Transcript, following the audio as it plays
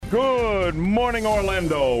Good morning,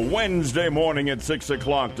 Orlando. Wednesday morning at 6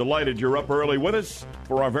 o'clock. Delighted you're up early with us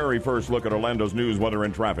for our very first look at Orlando's news, weather,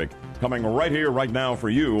 and traffic. Coming right here, right now for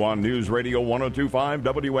you on News Radio 102.5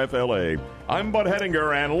 WFLA. I'm Bud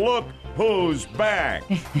Hettinger, and look who's back.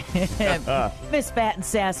 Miss Fat and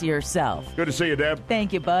Sassy herself. Good to see you, Deb.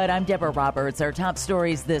 Thank you, Bud. I'm Deborah Roberts. Our top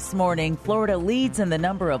stories this morning. Florida leads in the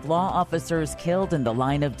number of law officers killed in the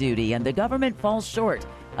line of duty, and the government falls short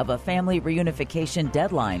of a family reunification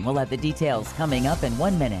deadline. We'll have the details coming up in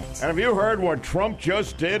 1 minute. And have you heard what Trump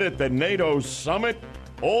just did at the NATO summit?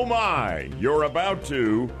 Oh my, you're about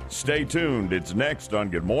to. Stay tuned. It's next on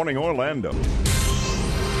Good Morning Orlando.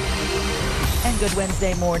 And good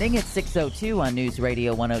Wednesday morning. It's 6:02 on News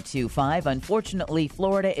Radio 102.5. Unfortunately,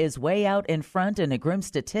 Florida is way out in front in a grim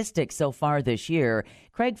statistic so far this year.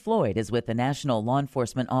 Craig Floyd is with the National Law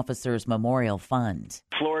Enforcement Officers Memorial Fund.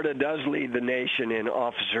 Florida does lead the nation in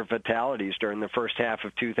officer fatalities during the first half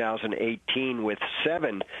of 2018 with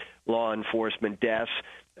 7 law enforcement deaths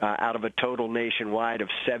out of a total nationwide of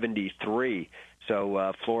 73.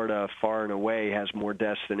 So Florida, far and away, has more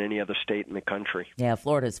deaths than any other state in the country. Yeah,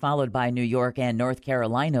 Florida is followed by New York and North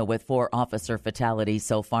Carolina with 4 officer fatalities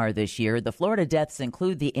so far this year. The Florida deaths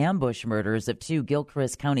include the ambush murders of 2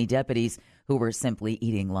 Gilchrist County deputies who were simply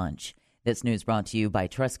eating lunch. This news brought to you by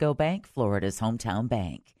Trusco Bank, Florida's hometown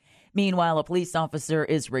bank. Meanwhile, a police officer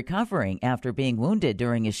is recovering after being wounded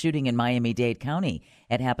during a shooting in Miami-Dade County.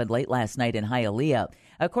 It happened late last night in Hialeah.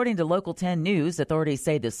 According to Local 10 News, authorities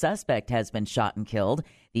say the suspect has been shot and killed.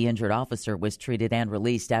 The injured officer was treated and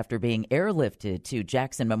released after being airlifted to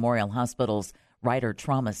Jackson Memorial Hospital's Ryder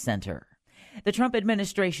Trauma Center. The Trump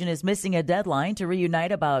administration is missing a deadline to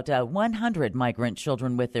reunite about 100 migrant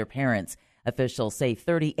children with their parents. Officials say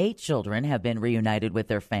 38 children have been reunited with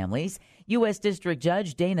their families. U.S. District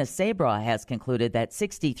Judge Dana Sabra has concluded that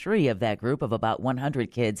 63 of that group of about 100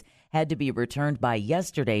 kids had to be returned by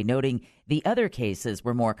yesterday, noting the other cases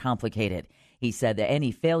were more complicated. He said that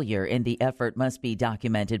any failure in the effort must be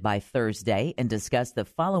documented by Thursday and discussed the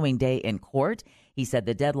following day in court. He said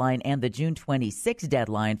the deadline and the June 26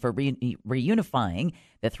 deadline for reunifying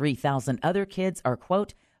the 3,000 other kids are,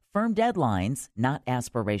 quote, firm deadlines, not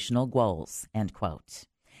aspirational goals, end quote.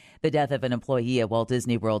 The death of an employee at Walt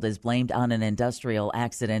Disney World is blamed on an industrial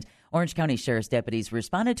accident. Orange County Sheriff's deputies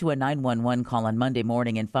responded to a 911 call on Monday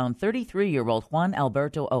morning and found 33-year-old Juan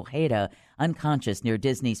Alberto Ojeda unconscious near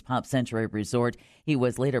Disney's Pop Century Resort. He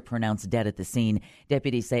was later pronounced dead at the scene.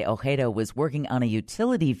 Deputies say Ojeda was working on a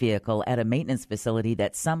utility vehicle at a maintenance facility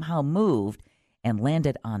that somehow moved and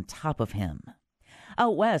landed on top of him.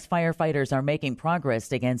 Out west, firefighters are making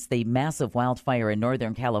progress against the massive wildfire in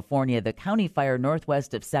Northern California. The county fire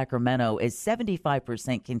northwest of Sacramento is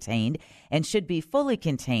 75% contained and should be fully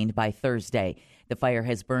contained by Thursday. The fire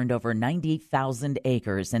has burned over 90,000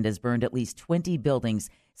 acres and has burned at least 20 buildings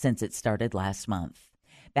since it started last month.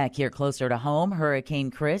 Back here closer to home, Hurricane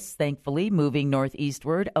Chris, thankfully moving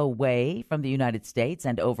northeastward away from the United States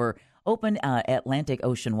and over open Atlantic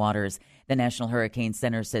Ocean waters. The National Hurricane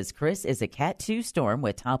Center says Chris is a Cat 2 storm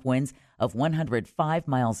with top winds of 105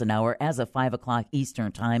 miles an hour as of 5 o'clock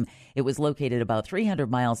Eastern time. It was located about 300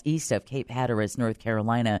 miles east of Cape Hatteras, North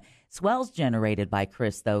Carolina. Swells generated by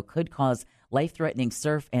Chris, though, could cause life-threatening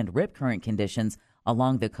surf and rip current conditions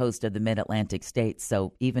along the coast of the mid-Atlantic states.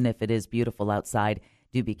 So even if it is beautiful outside,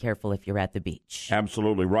 do be careful if you're at the beach.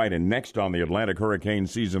 Absolutely right. And next on the Atlantic hurricane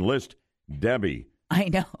season list, Debbie. I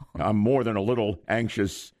know. I'm more than a little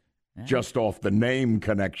anxious just off the name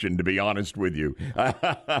connection, to be honest with you.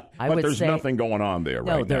 But there's nothing going on there right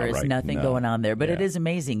now. No, there is nothing going on there. But it is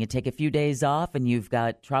amazing. You take a few days off and you've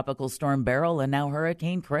got Tropical Storm Beryl and now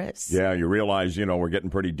Hurricane Chris. Yeah, you realize, we're getting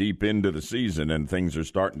pretty deep into the season and things are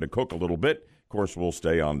starting to cook a little bit. Of course, we'll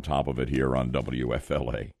stay on top of it here on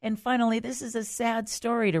WFLA. And finally, this is a sad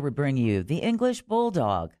story to bring you. The English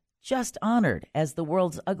Bulldog, just honored as the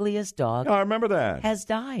world's ugliest dog. Oh, I remember that. Has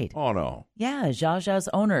died. Oh, no. Yeah, Jaja's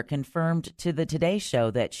owner confirmed to the Today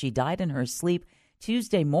Show that she died in her sleep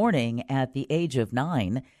Tuesday morning at the age of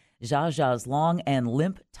 9. Jaja's long and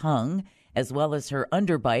limp tongue, as well as her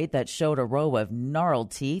underbite that showed a row of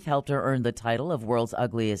gnarled teeth, helped her earn the title of world's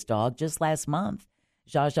ugliest dog just last month.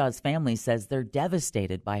 Jaja's family says they're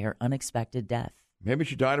devastated by her unexpected death. Maybe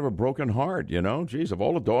she died of a broken heart, Geez, of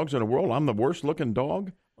all the dogs in the world, I'm the worst-looking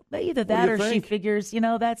dog. Either that or she figures,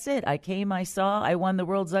 that's it. I came, I saw, I won the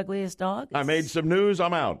world's ugliest dog. I made some news,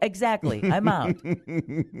 I'm out. Exactly, I'm out.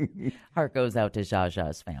 Heart goes out to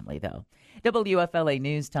Jaja's family, though. WFLA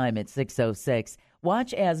News Time at 6:06.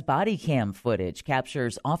 Watch as body cam footage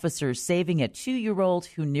captures officers saving a 2-year-old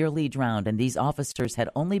who nearly drowned, and these officers had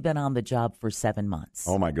only been on the job for 7 months.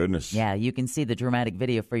 Oh, my goodness. Yeah, you can see the dramatic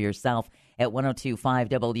video for yourself at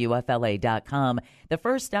 1025WFLA.com. The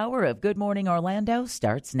first hour of Good Morning Orlando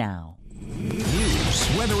starts now.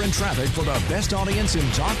 News, weather, and traffic for the best audience in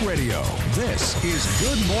talk radio. This is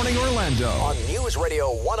Good Morning Orlando on News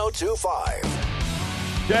Radio 1025.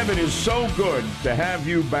 Deb, it is so good to have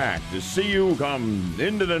you back, to see you come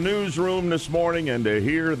into the newsroom this morning and to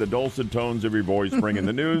hear the dulcet tones of your voice bringing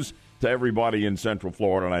the news to everybody in Central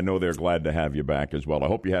Florida, and I know they're glad to have you back as well. I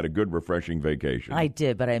hope you had a good, refreshing vacation. I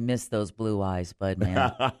did, but I missed those blue eyes,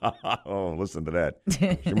 Budman. Oh, listen to that.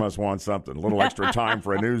 She must want something. A little extra time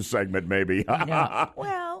for a news segment, maybe. No.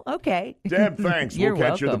 Well, okay. Deb, thanks. You're We'll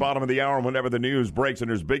catch you at the welcome. bottom of the hour whenever the news breaks, and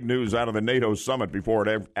there's big news out of the NATO summit before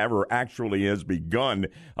it ever actually has begun.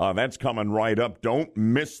 That's coming right up. Don't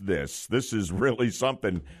miss this. This is really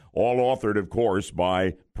something, all authored, of course,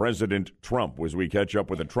 by President Trump, as we catch up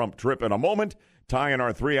with a Trump trip in a moment, tying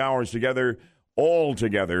our 3 hours together, all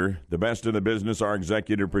together. The best in the business, our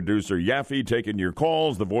executive producer, Yaffee, taking your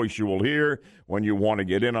calls, the voice you will hear when you want to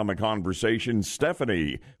get in on the conversation.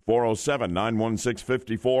 Stephanie,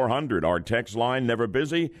 407-916-5400. Our text line, never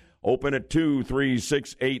busy, open at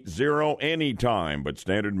 23680 anytime, but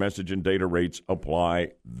standard message and data rates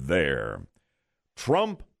apply there.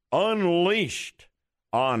 Trump unleashed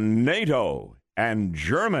on NATO and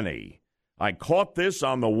Germany. I caught this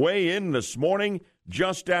on the way in this morning,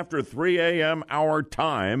 just after 3 a.m. our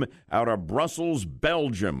time, out of Brussels,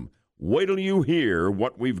 Belgium. Wait till you hear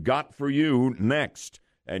what we've got for you next,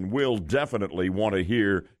 and we'll definitely want to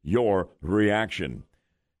hear your reaction.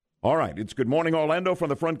 All right, it's Good Morning Orlando from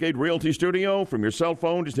the Front Gate Realty Studio. From your cell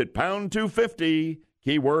phone, just hit pound 250,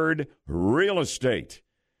 keyword real estate.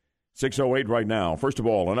 6:08 right now. First of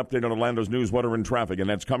all, an update on Orlando's news, weather, and traffic, and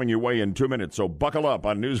that's coming your way in 2 minutes, so buckle up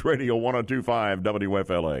on News Radio 1025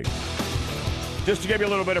 WFLA. Just to give you a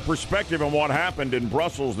little bit of perspective on what happened in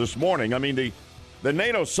Brussels this morning, I mean, the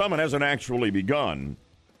NATO summit hasn't actually begun,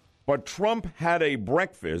 but Trump had a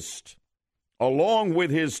breakfast along with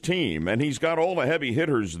his team, and he's got all the heavy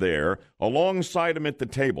hitters there alongside him at the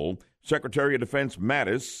table. Secretary of Defense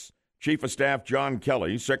Mattis, Chief of Staff John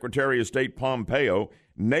Kelly, Secretary of State Pompeo,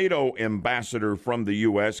 NATO ambassador from the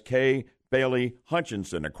U.S., Kay Bailey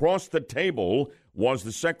Hutchinson. Across the table was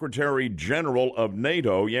the Secretary General of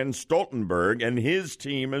NATO, Jens Stoltenberg, and his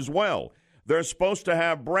team as well. They're supposed to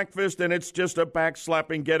have breakfast, and it's just a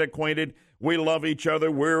backslapping, get acquainted. We love each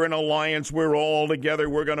other. We're an alliance. We're all together.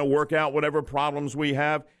 We're going to work out whatever problems we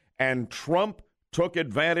have. And Trump took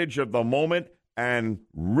advantage of the moment and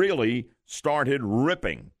really started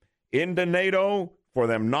ripping into NATO for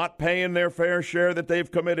them not paying their fair share that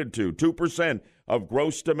they've committed to, 2% of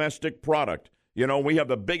gross domestic product. You know, we have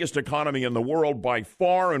the biggest economy in the world by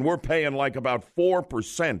far, and we're paying like about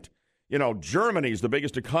 4%. You know, Germany's the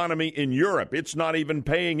biggest economy in Europe. It's not even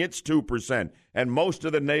paying its 2%. And most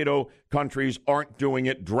of the NATO countries aren't doing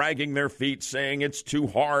it, dragging their feet, saying it's too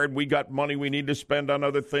hard. We got money we need to spend on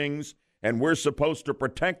other things, and we're supposed to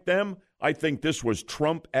protect them. I think this was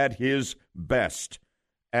Trump at his best.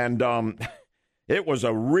 And it was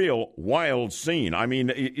a real wild scene. I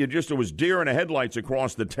mean, it was deer in the headlights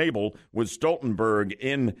across the table with Stoltenberg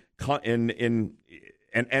and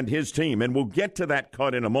his team. And we'll get to that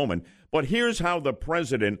cut in a moment. But here's how the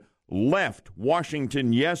president left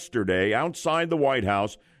Washington yesterday outside the White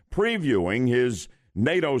House, previewing his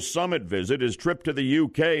NATO summit visit, his trip to the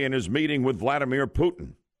UK, and his meeting with Vladimir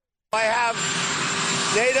Putin. I have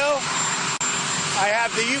NATO. I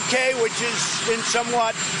have the UK, which is in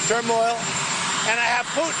somewhat turmoil. And I have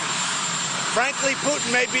Putin. Frankly,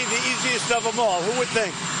 Putin may be the easiest of them all. Who would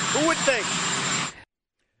think? Who would think?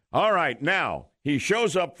 All right, now, he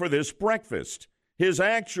shows up for this breakfast. His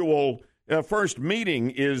actual first meeting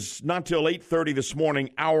is not till 8:30 this morning,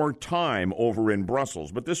 our time, over in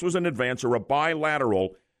Brussels. But this was in advance, or a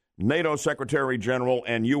bilateral NATO Secretary General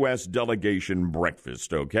and U.S. delegation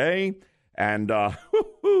breakfast, okay? And,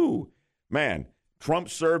 man, Trump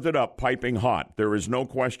served it up piping hot. There is no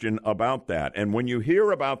question about that. And when you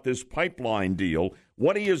hear about this pipeline deal,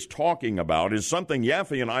 what he is talking about is something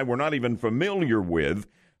Yaffee and I were not even familiar with.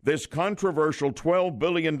 This controversial $12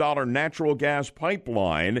 billion natural gas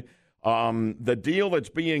pipeline, the deal that's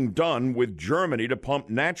being done with Germany to pump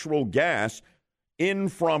natural gas in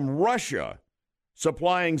from Russia,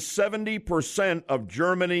 supplying 70% of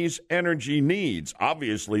Germany's energy needs,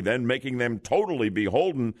 obviously then making them totally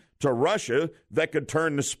beholden to Russia that could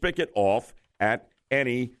turn the spigot off at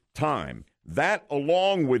any time. That,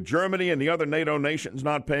 along with Germany and the other NATO nations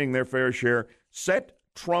not paying their fair share, set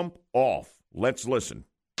Trump off Let's listen.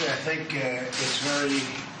 I think it's very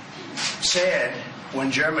sad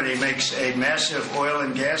when Germany makes a massive oil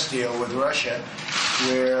and gas deal with Russia,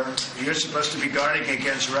 where you're supposed to be guarding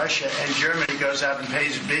against Russia, and Germany goes out and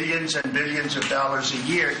pays billions and billions of dollars a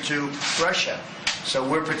year to Russia. So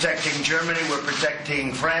we're protecting Germany, we're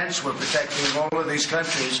protecting France, we're protecting all of these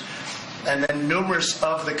countries, and then numerous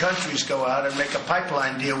of the countries go out and make a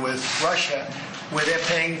pipeline deal with Russia, where they're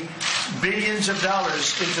paying billions of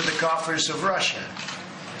dollars into the coffers of Russia.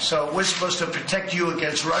 So we're supposed to protect you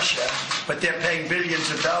against Russia, but they're paying billions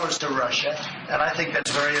of dollars to Russia, and I think that's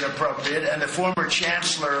very inappropriate. And the former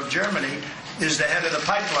chancellor of Germany is the head of the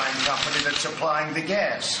pipeline company that's supplying the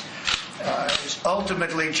gas.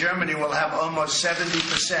 Ultimately, Germany will have almost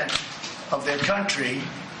 70% of their country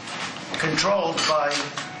controlled by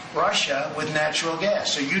Russia with natural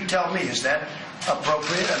gas. So you tell me, is that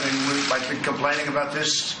appropriate? I mean, I've been complaining about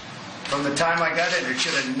this from the time I got in. It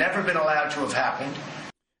should have never been allowed to have happened.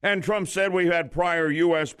 And Trump said we've had prior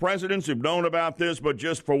U.S. presidents who've known about this, but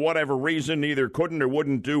just for whatever reason, either couldn't or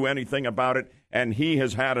wouldn't do anything about it, and he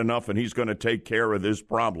has had enough, and he's going to take care of this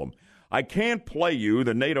problem. I can't play you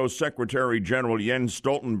the NATO Secretary General Jens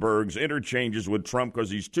Stoltenberg's interchanges with Trump because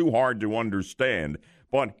he's too hard to understand,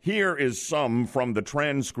 but here is some from the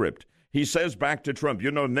transcript. He says back to Trump,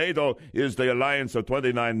 NATO is the alliance of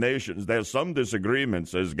 29 nations. There's some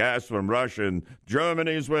disagreements as gas from Russia and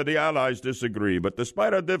Germany is where the allies disagree. But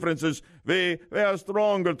despite our differences, we are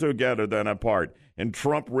stronger together than apart. And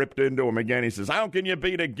Trump ripped into him again. He says, how can you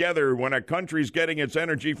be together when a country's getting its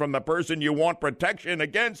energy from the person you want protection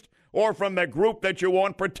against or from the group that you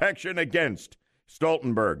want protection against?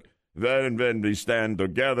 Stoltenberg, then we stand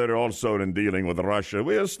together also in dealing with Russia.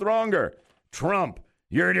 We are stronger. Trump,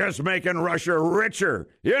 you're just making Russia richer.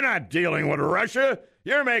 You're not dealing with Russia.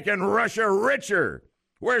 You're making Russia richer.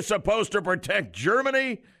 We're supposed to protect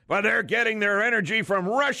Germany, but they're getting their energy from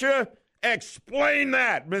Russia? Explain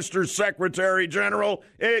that, Mr. Secretary General.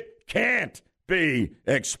 It can't be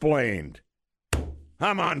explained.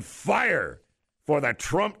 I'm on fire for the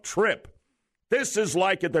Trump trip. This is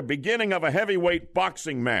like at the beginning of a heavyweight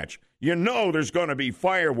boxing match. You know there's going to be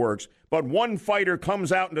fireworks, but one fighter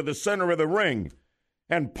comes out into the center of the ring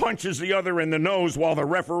and punches the other in the nose while the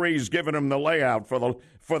referee's giving him the layout for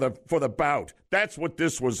the bout. That's what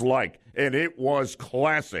this was like, and it was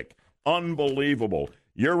classic. Unbelievable.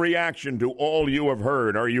 Your reaction to all you have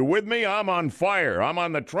heard. Are you with me? I'm on fire. I'm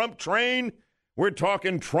on the Trump train. We're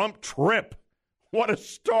talking Trump trip. What a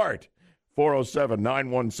start.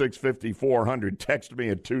 407-916-5400. Text me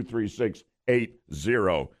at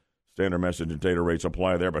 23680. Standard message and data rates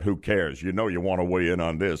apply there, but who cares? You know you want to weigh in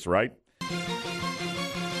on this, right?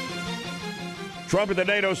 Trump at the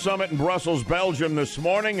NATO summit in Brussels, Belgium this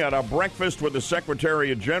morning at a breakfast with the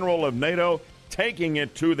Secretary General of NATO, taking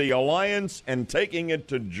it to the alliance and taking it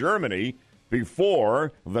to Germany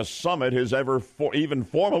before the summit has ever even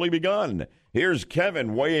formally begun. Here's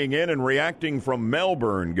Kevin weighing in and reacting from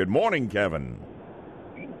Melbourne. Good morning, Kevin.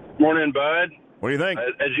 Morning, Bud. What do you think?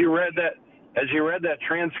 As you read that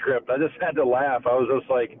transcript, I just had to laugh. I was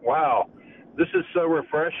just like, wow, this is so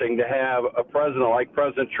refreshing to have a president like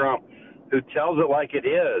President Trump who tells it like it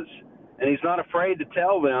is, and he's not afraid to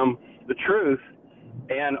tell them the truth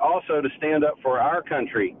and also to stand up for our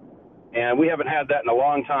country. And we haven't had that in a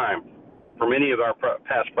long time from any of our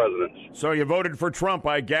past presidents. So you voted for Trump,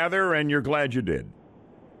 I gather, and you're glad you did.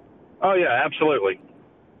 Oh, yeah, absolutely.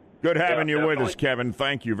 Good having you definitely. with us, Kevin.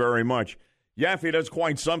 Thank you very much. Yaffee, that's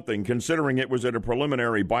quite something, considering it was at a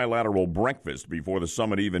preliminary bilateral breakfast before the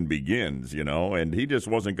summit even begins, and he just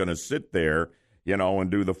wasn't going to sit there, and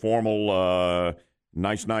do the formal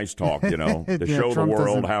nice talk, to show Trump the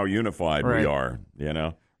world how unified we are,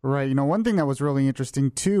 Right. One thing that was really interesting,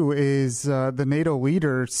 too, is the NATO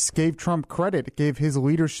leaders gave Trump credit, gave his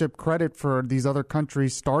leadership credit for these other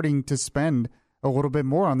countries starting to spend a little bit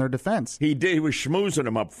more on their defense. He did. He was schmoozing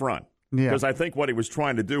him up front. Yeah. Because I think what he was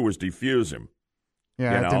trying to do was defuse him.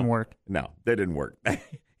 Yeah, it didn't work. No, that didn't work.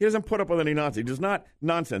 He doesn't put up with any nonsense. He does not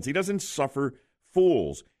nonsense. He doesn't suffer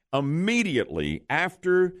fools. Immediately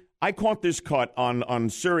after I caught this cut on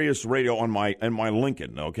Sirius Radio on my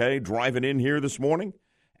Lincoln, okay, driving in here this morning.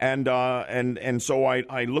 And so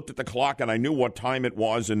I looked at the clock and I knew what time it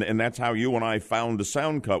was, and that's how you and I found the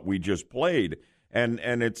sound cut we just played. And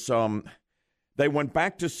it's they went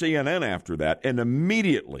back to CNN after that, and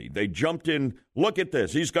immediately they jumped in. Look at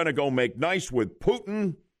this. He's going to go make nice with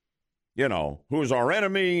Putin, who's our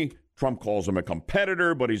enemy. Trump calls him a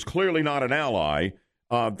competitor, but he's clearly not an ally.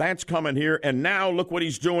 That's coming here. And now look what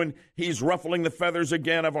he's doing. He's ruffling the feathers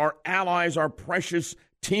again of our allies, our precious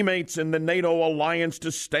teammates in the NATO alliance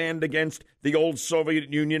to stand against the old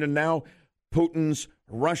Soviet Union. And now Putin's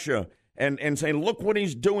Russia and saying, look what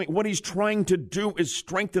he's doing. What he's trying to do is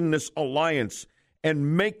strengthen this alliance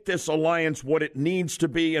and make this alliance what it needs to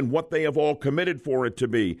be and what they have all committed for it to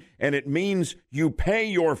be. And it means you pay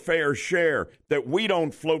your fair share, that we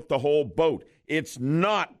don't float the whole boat. It's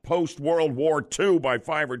not post-World War II by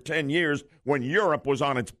 5 or 10 years when Europe was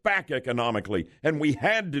on its back economically, and we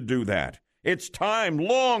had to do that. It's time,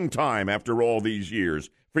 long time after all these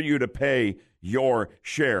years, for you to pay your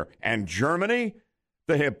share. And Germany,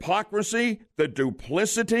 the hypocrisy, the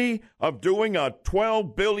duplicity of doing a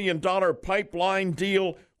 $12 billion pipeline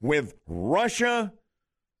deal with Russia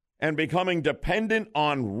and becoming dependent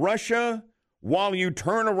on Russia while you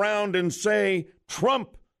turn around and say,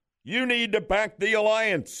 Trump, you need to back the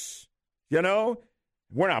alliance. You know,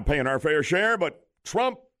 we're not paying our fair share, but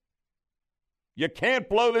Trump, you can't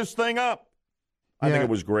blow this thing up. I think it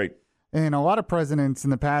was great. And a lot of presidents in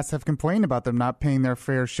the past have complained about them not paying their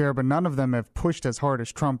fair share, but none of them have pushed as hard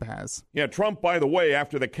as Trump has. Yeah, Trump, by the way,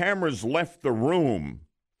 after the cameras left the room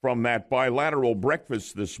from that bilateral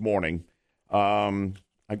breakfast this morning, I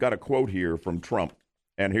got a quote here from Trump,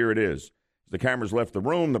 and here it is. The cameras left the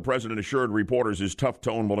room. The president assured reporters his tough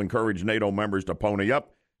tone will encourage NATO members to pony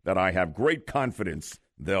up, that I have great confidence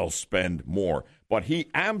they'll spend more. But he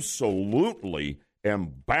absolutely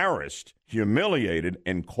embarrassed, humiliated,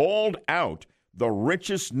 and called out the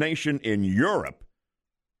richest nation in Europe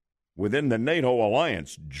within the NATO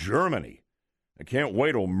alliance, Germany. I can't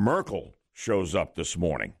wait till Merkel shows up this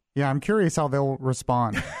morning. Yeah, I'm curious how they'll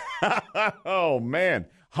respond. Oh, man.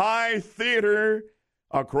 High theater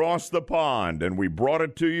across the pond, and we brought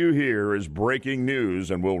it to you here as breaking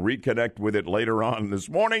news, and we'll reconnect with it later on this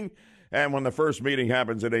morning. And when the first meeting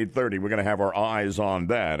happens at 8:30, we're going to have our eyes on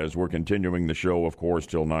that as we're continuing the show, of course,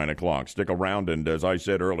 till 9 o'clock. Stick around, and as I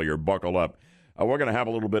said earlier, buckle up. We're going to have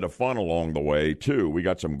a little bit of fun along the way, too. We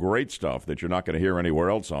got some great stuff that you're not going to hear anywhere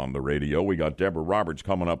else on the radio. We got Deborah Roberts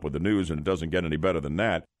coming up with the news, and it doesn't get any better than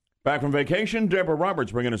that. Back from vacation, Deborah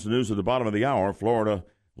Roberts bringing us the news at the bottom of the hour. Florida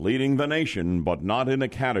leading the nation, but not in a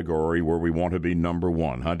category where we want to be number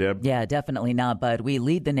one. Huh, Deb? Yeah, definitely not, Bud. We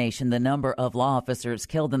lead the nation. The number of law officers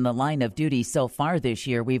killed in the line of duty so far this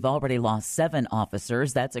year, we've already lost 7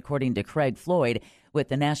 officers. That's according to Craig Floyd with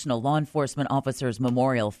the National Law Enforcement Officers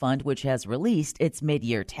Memorial Fund, which has released its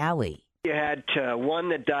mid-year tally. You had one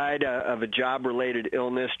that died of a job-related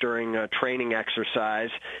illness during a training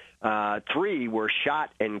exercise. 3 were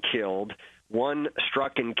shot and killed. 1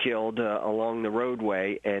 struck and killed along the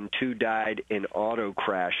roadway, and 2 died in auto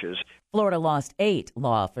crashes. Florida lost 8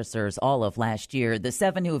 law officers all of last year. The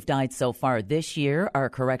 7 who have died so far this year are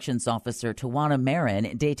Corrections Officer Tawana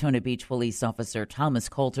Marin, Daytona Beach Police Officer Thomas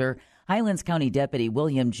Coulter, Highlands County Deputy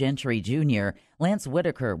William Gentry Jr., Lance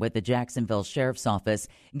Whitaker with the Jacksonville Sheriff's Office,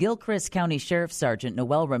 Gilchrist County Sheriff Sergeant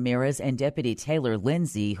Noel Ramirez, and Deputy Taylor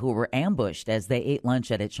Lindsay, who were ambushed as they ate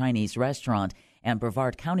lunch at a Chinese restaurant, and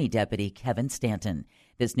Brevard County Deputy Kevin Stanton.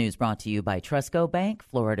 This news brought to you by Trusco Bank,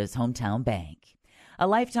 Florida's hometown bank. A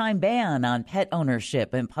lifetime ban on pet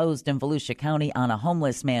ownership imposed in Volusia County on a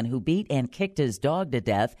homeless man who beat and kicked his dog to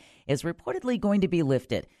death is reportedly going to be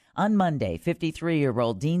lifted. On Monday,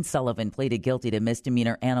 53-year-old Dean Sullivan pleaded guilty to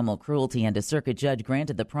misdemeanor animal cruelty, and a circuit judge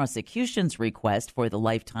granted the prosecution's request for the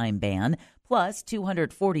lifetime ban, plus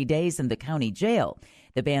 240 days in the county jail.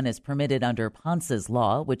 The ban is permitted under Ponce's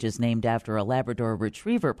Law, which is named after a Labrador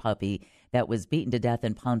Retriever puppy that was beaten to death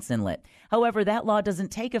in Ponce Inlet. However, that law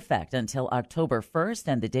doesn't take effect until October 1st,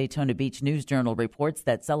 and the Daytona Beach News-Journal reports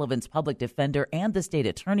that Sullivan's public defender and the state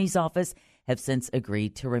attorney's office have since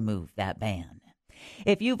agreed to remove that ban.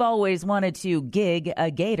 If you've always wanted to gig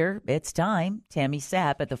a gator, it's time. Tammy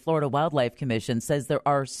Sapp at the Florida Wildlife Commission says there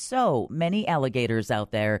are so many alligators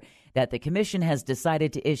out there that the commission has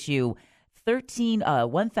decided to issue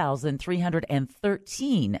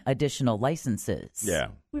 1,313 additional licenses. Yeah.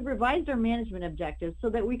 We've revised our management objectives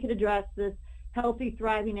so that we could address this healthy,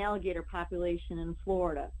 thriving alligator population in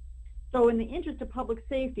Florida. So in the interest of public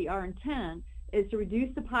safety, our intent is to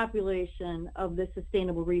reduce the population of this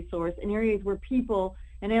sustainable resource in areas where people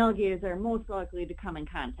and alligators are most likely to come in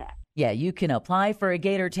contact. Yeah, you can apply for a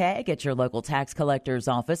gator tag at your local tax collector's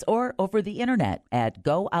office or over the internet at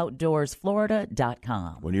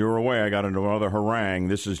gooutdoorsflorida.com. When you were away, I got into another harangue.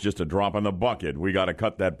 This is just a drop in the bucket. We got to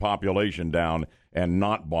cut that population down and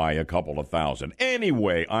not by a couple of thousand.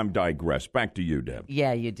 Anyway, I'm digressed. Back to you, Deb.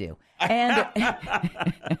 Yeah, you do. And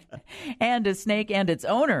and a snake and its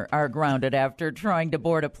owner are grounded after trying to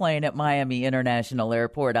board a plane at Miami International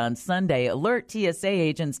Airport on Sunday. Alert TSA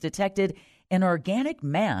agents detected an organic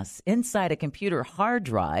mass inside a computer hard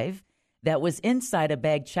drive that was inside a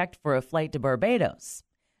bag checked for a flight to Barbados.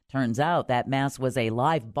 Turns out that mass was a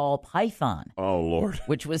live ball python. Oh, Lord.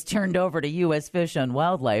 Which was turned over to U.S. Fish and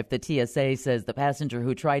Wildlife. The TSA says the passenger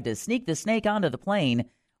who tried to sneak the snake onto the plane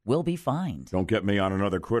will be fined. Don't get me on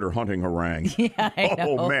another critter hunting harangue. Yeah, I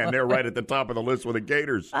know. Oh, man, they're right at the top of the list with the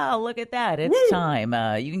gators. Oh, look at that. It's time.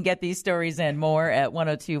 You can get these stories and more at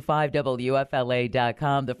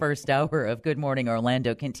 1025WFLA.com. The first hour of Good Morning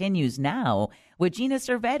Orlando continues now with Gina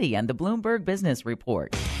Cervetti and the Bloomberg Business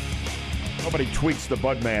Report. Nobody tweaks the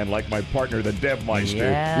Budman like my partner, the Devmeister.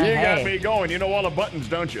 Yeah, you got me going. You know all the buttons,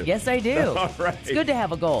 don't you? Yes, I do. All right. It's good to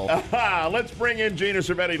have a goal. Let's bring in Gina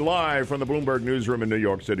Cervetti live from the Bloomberg Newsroom in New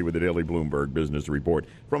York City with the Daily Bloomberg Business Report.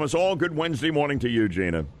 From us all, good Wednesday morning to you,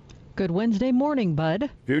 Gina. Good Wednesday morning, Bud.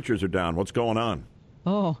 Futures are down. What's going on?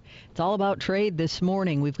 Oh, it's all about trade this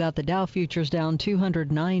morning. We've got the Dow futures down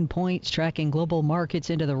 209 points, tracking global markets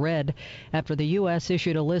into the red after the U.S.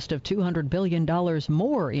 issued a list of $200 billion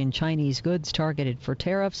more in Chinese goods targeted for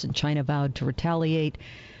tariffs, and China vowed to retaliate.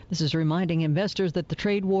 This is reminding investors that the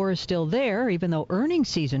trade war is still there, even though earnings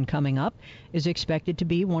season coming up is expected to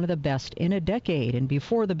be one of the best in a decade. And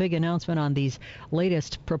before the big announcement on these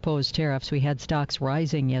latest proposed tariffs, we had stocks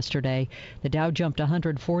rising yesterday. The Dow jumped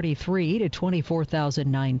 143 to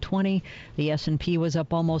 24,920. The S&P was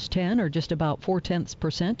up almost 10, or just about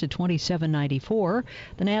 0.4% to 2794.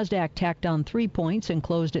 The Nasdaq tacked on 3 points and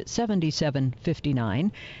closed at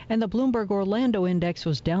 7759. And the Bloomberg Orlando Index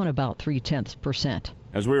was down about 0.3%.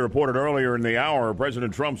 As we reported earlier in the hour,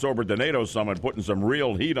 President Trump's over at the NATO summit putting some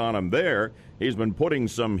real heat on him there. He's been putting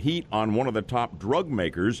some heat on one of the top drug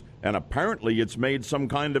makers, and apparently it's made some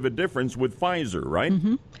kind of a difference with Pfizer, right?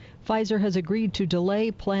 Mm-hmm. Pfizer has agreed to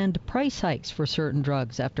delay planned price hikes for certain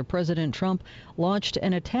drugs after President Trump launched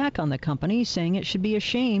an attack on the company, saying it should be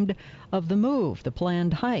ashamed of the move, the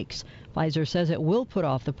planned hikes. Pfizer says it will put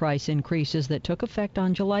off the price increases that took effect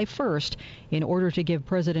on July 1st in order to give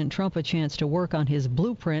President Trump a chance to work on his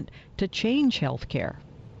blueprint to change health care.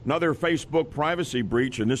 Another Facebook privacy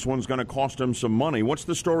breach, and this one's going to cost him some money. What's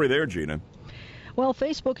the story there, Gina? Well,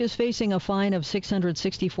 Facebook is facing a fine of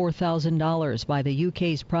 $664,000 by the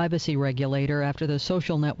UK's privacy regulator after the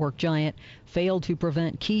social network giant failed to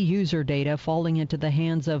prevent key user data falling into the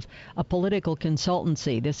hands of a political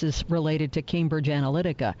consultancy. This is related to Cambridge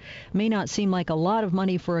Analytica. May not seem like a lot of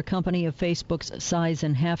money for a company of Facebook's size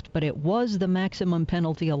and heft, but it was the maximum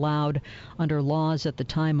penalty allowed under laws at the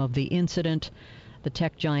time of the incident. The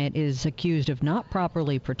tech giant is accused of not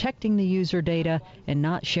properly protecting the user data and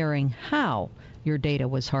not sharing how your data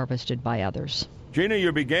was harvested by others. Gina,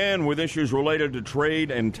 you began with issues related to trade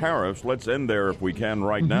and tariffs. Let's end there if we can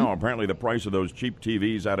right now. Apparently the price of those cheap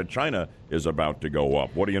TVs out of China is about to go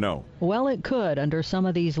up. What do you know? Well, it could under some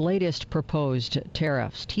of these latest proposed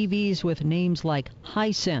tariffs. TVs with names like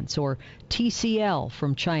Hisense or TCL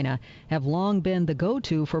from China have long been the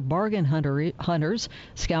go-to for bargain hunters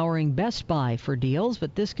scouring Best Buy for deals,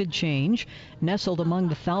 but this could change. Nestled among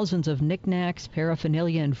the thousands of knickknacks,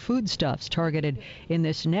 paraphernalia, and foodstuffs targeted in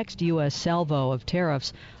this next U.S. salvo of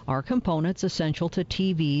tariffs are components essential to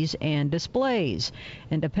TVs and displays.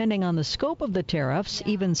 And depending on the scope of the tariffs,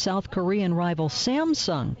 even South Korean rival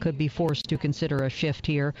Samsung could be forced to consider a shift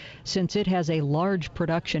here, since it has a large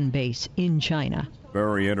production base in China.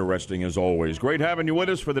 Very interesting as always. Great having you with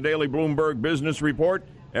us for the Daily Bloomberg Business Report.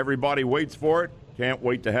 Everybody waits for it. Can't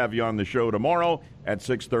wait to have you on the show tomorrow at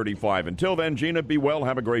 6:35. Until then, Gina, be well.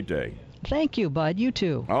 Have a great day. Thank you, Bud. You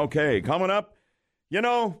too. Okay, coming up, you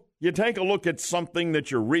take a look at something that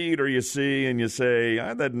you read or you see and you say, I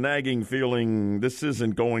have that nagging feeling this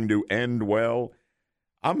isn't going to end well.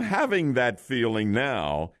 I'm having that feeling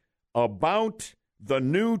now about the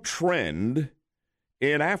new trend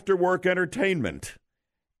in after-work entertainment.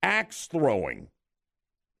 Axe throwing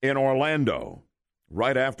in Orlando.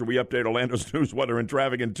 Right after we update Orlando's news, weather, and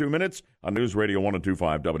traffic in 2 minutes on News Radio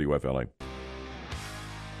 1025 WFLA.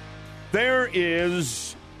 There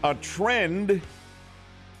is a trend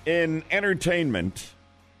in entertainment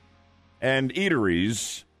and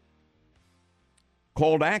eateries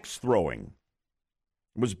called axe throwing.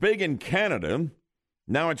 It was big in Canada.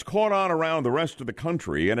 Now it's caught on around the rest of the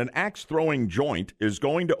country, and an axe-throwing joint is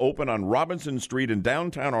going to open on Robinson Street in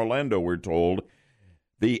downtown Orlando, we're told.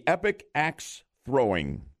 The Epic Axe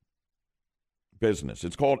Throwing business.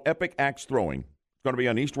 It's called Epic Axe Throwing. It's going to be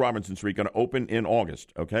on East Robinson Street, going to open in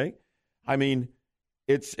August, okay? I mean,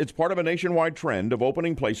 it's part of a nationwide trend of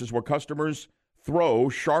opening places where customers throw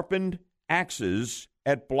sharpened axes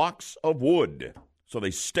at blocks of wood. So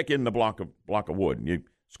they stick in the block of wood, and you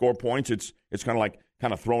score points. It's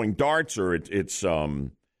kind of throwing darts, or it's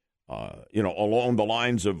along the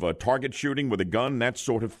lines of target shooting with a gun, that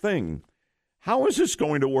sort of thing. How is this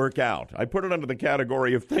going to work out? I put it under the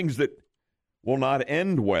category of things that will not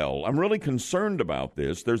end well. I'm really concerned about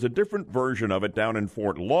this. There's a different version of it down in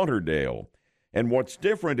Fort Lauderdale. And what's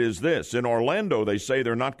different is this. In Orlando, they say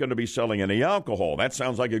they're not going to be selling any alcohol. That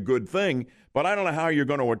sounds like a good thing, but I don't know how you're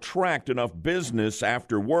going to attract enough business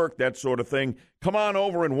after work, that sort of thing. Come on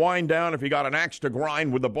over and wind down if you got an axe to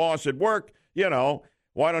grind with the boss at work. You know,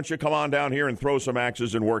 why don't you come on down here and throw some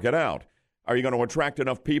axes and work it out? Are you going to attract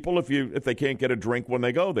enough people if they can't get a drink when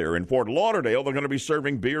they go there? In Fort Lauderdale, they're going to be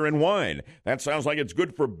serving beer and wine. That sounds like it's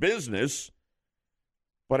good for business,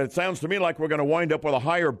 but it sounds to me like we're going to wind up with a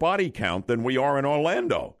higher body count than we are in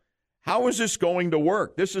Orlando. How is this going to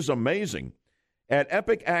work? This is amazing. At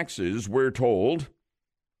Epic Axes, we're told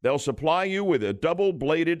they'll supply you with a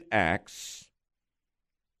double-bladed axe,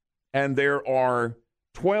 and there are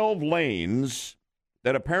 12 lanes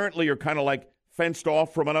that apparently are kind of like fenced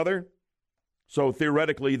off from another. So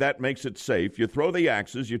theoretically, that makes it safe. You throw the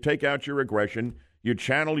axes, you take out your aggression, you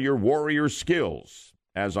channel your warrior skills,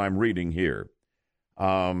 as I'm reading here.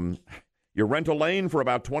 You rent a lane for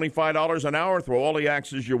about $25 an hour, throw all the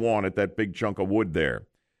axes you want at that big chunk of wood there.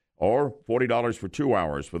 Or $40 for 2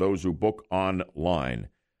 hours for those who book online.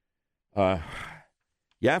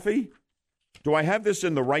 Yaffee, do I have this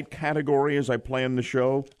in the right category as I plan the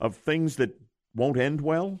show of things that won't end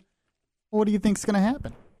well? What do you think's going to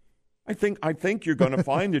happen? I think you're going to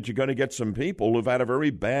find that you're going to get some people who've had a very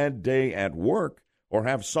bad day at work or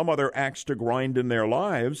have some other axe to grind in their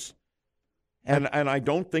lives. And I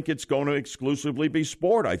don't think it's going to exclusively be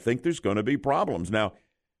sport. I think there's going to be problems. Now,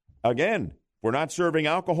 again, if we're not serving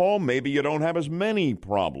alcohol, maybe you don't have as many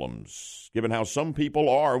problems, given how some people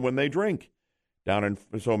are when they drink. So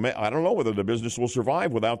I don't know whether the business will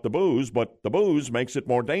survive without the booze, but the booze makes it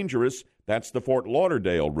more dangerous. That's the Fort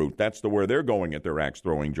Lauderdale route. That's where they're going at their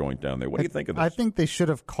axe-throwing joint down there. What do you think of this? I think they should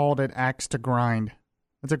have called it Axe to Grind.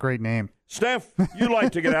 That's a great name. Steph, you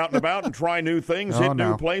like to get out and about and try new things, hit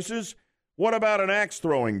new places. What about an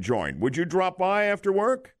axe-throwing joint? Would you drop by after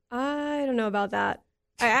work? I don't know about that.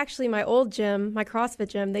 My old gym, my CrossFit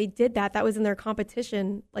gym, they did that. That was in their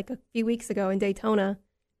competition like a few weeks ago in Daytona.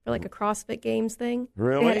 For like a CrossFit Games thing.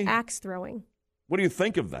 Really? They had axe throwing. What do you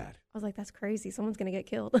think of that? I was like, that's crazy. Someone's going to get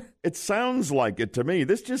killed. It sounds like it to me.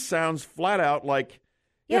 This just sounds flat out like,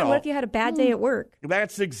 what if you had a bad day at work?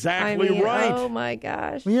 That's exactly right. Oh, my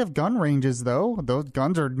gosh. We have gun ranges, though. Those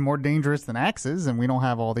guns are more dangerous than axes, and we don't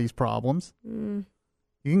have all these problems. You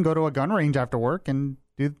can go to a gun range after work and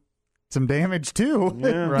do some damage, too,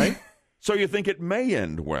 right? So you think it may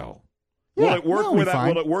end well? Yeah,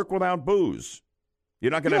 will it work without booze? You're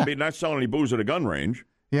not going to be not selling any booze at a gun range.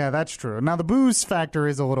 Yeah, that's true. Now, the booze factor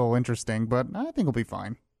is a little interesting, but I think it'll be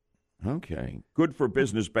fine. Okay. Good for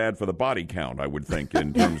business, bad for the body count, I would think,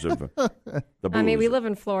 in terms of the booze. I mean, we live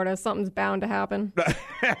in Florida. Something's bound to happen.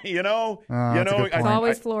 It's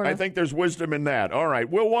always Florida. I think there's wisdom in that. All right,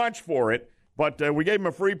 we'll watch for it. But we gave them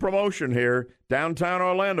a free promotion here. Downtown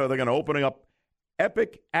Orlando, they're going to open up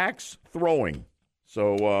Epic Axe Throwing.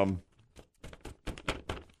 So,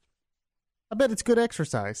 I bet it's good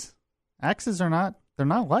exercise. Axes they're not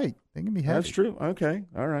light. They can be heavy. That's true. Okay.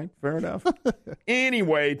 All right. Fair enough.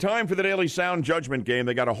 Anyway, time for the Daily Sound Judgment game.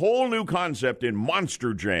 They got a whole new concept in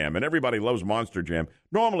Monster Jam, and everybody loves Monster Jam.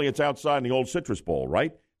 Normally, it's outside in the old Citrus Bowl,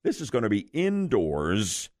 right? This is going to be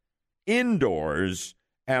indoors, and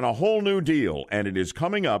a whole new deal, and it is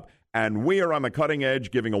coming up, and we are on the cutting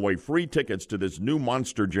edge giving away free tickets to this new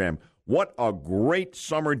Monster Jam. What a great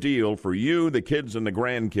summer deal for you, the kids, and the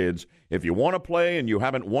grandkids. If you want to play and you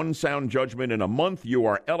haven't won Sound Judgment in a month, you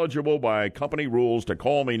are eligible by company rules to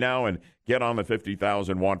call me now and get on the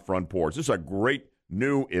 50,000-watt front porch. This is a great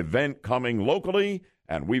new event coming locally,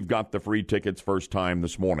 and we've got the free tickets first time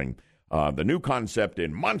this morning. The new concept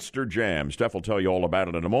in Monster Jam. Steph will tell you all about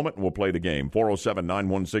it in a moment, and we'll play the game.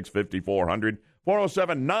 407-916-5400.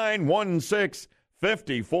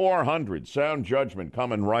 407-916-5400. Sound Judgment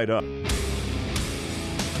coming right up.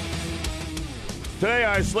 Today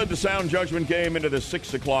I slid the Sound Judgment game into the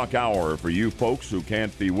 6 o'clock hour for you folks who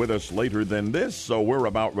can't be with us later than this, so we're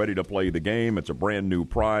about ready to play the game. It's a brand new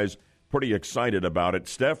prize. Pretty excited about it.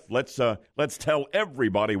 Steph, let's tell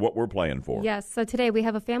everybody what we're playing for. Yes, so today we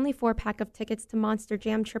have a family 4-pack of tickets to Monster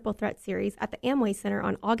Jam Triple Threat Series at the Amway Center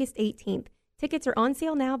on August 18th. Tickets are on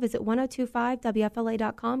sale now. Visit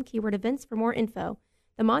 1025WFLA.com, keyword events for more info.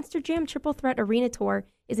 The Monster Jam Triple Threat Arena Tour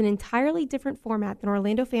is an entirely different format than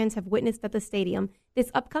Orlando fans have witnessed at the stadium.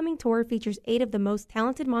 This upcoming tour features 8 of the most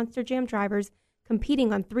talented Monster Jam drivers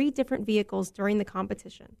competing on 3 different vehicles during the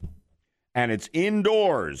competition. And it's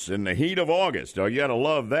indoors in the heat of August. Oh, you got to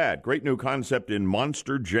love that. Great new concept in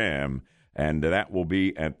Monster Jam. and that will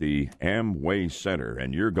be at the Amway Center.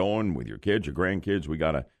 And you're going with your kids, your grandkids. We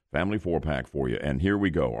got a family 4-pack for you, and here we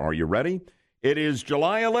go. Are you ready? It is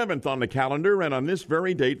July 11th on the calendar, and on this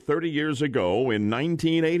very date, 30 years ago, in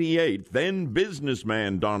 1988, then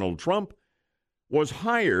businessman Donald Trump was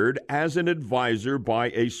hired as an advisor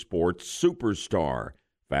by a sports superstar.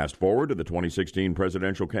 Fast forward to the 2016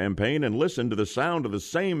 presidential campaign and listen to the sound of the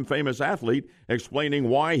same famous athlete explaining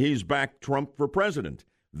why he's backed Trump for president.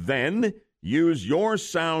 Then use your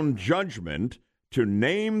sound judgment to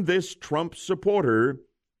name this Trump supporter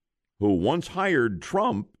who once hired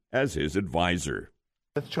Trump as his advisor.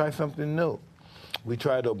 Let's try something new. We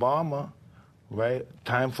tried Obama, right?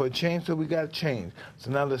 Time for a change, so we got to change.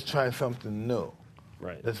 So now let's try something new.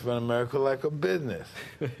 Right. Let's run America like a business,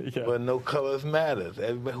 yeah. But no colors matters.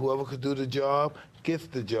 Everybody, whoever could do the job gets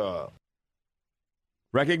the job.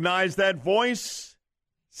 Recognize that voice?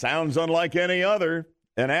 Sounds unlike any other.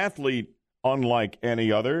 An athlete unlike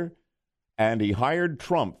any other. And he hired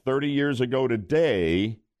Trump 30 years ago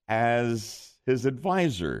today as his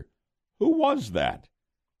advisor. Who was that?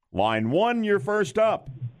 Line 1, you're first up.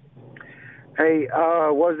 Hey,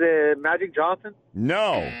 was it Magic Johnson?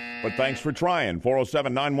 No, but thanks for trying.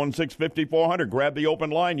 407-916-5400. Grab the open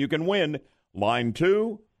line. You can win. Line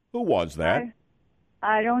 2, who was that?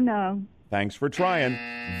 I don't know. Thanks for trying.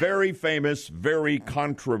 Very famous, very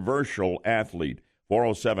controversial athlete.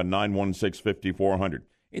 407-916-5400.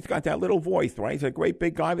 He's got that little voice, right? He's a great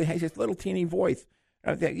big guy, but he has this little teeny voice.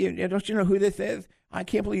 Don't you know who this is? I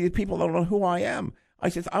can't believe these people don't know who I am. I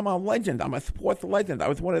said, I'm a legend. I'm a sports legend. I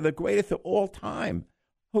was one of the greatest of all time.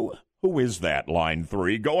 Who is that? Line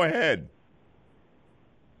 3. Go ahead.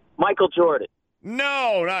 Michael Jordan.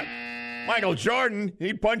 No, not Michael Jordan.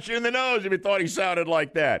 He'd punch you in the nose if you thought he sounded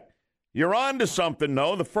like that. You're on to something,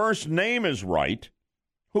 though. The first name is right.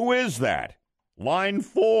 Who is that? Line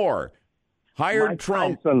 4. Hired Mike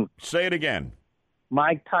Trump. Tyson. Say it again.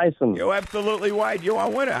 Mike Tyson. You're absolutely right. You're a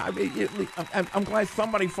winner. I mean, I'm glad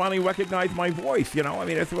somebody finally recognized my voice. You know, I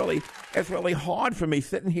mean, it's really hard for me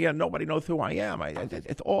sitting here and nobody knows who I am.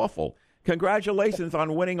 It's awful. Congratulations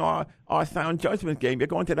on winning our sound judgment game. You're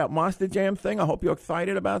going to that Monster Jam thing. I hope you're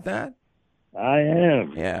excited about that. I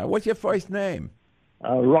am. Yeah. What's your first name?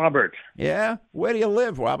 Robert. Yeah? Where do you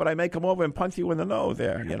live, Robert? I may come over and punch you in the nose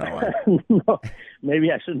there, you know. No,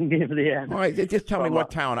 maybe I shouldn't give the answer. All right, just tell me what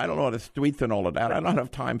town. I don't know the streets and all of that. I don't have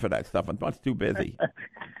time for that stuff. I'm much too busy.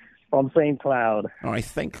 From St. Cloud. All right,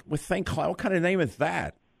 with St. Cloud. What kind of name is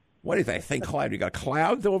that? What is that, St. Cloud? You got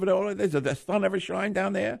clouds over there? Does the sun ever shine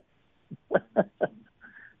down there?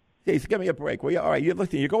 Jeez, give me a break, will you? All right,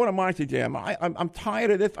 listen, you're going to Monster Jam. I'm tired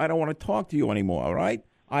of this. I don't want to talk to you anymore, all right?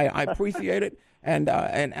 I appreciate it. And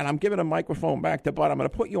I'm giving a microphone back to Bud. I'm going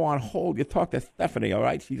to put you on hold. You talk to Stephanie, all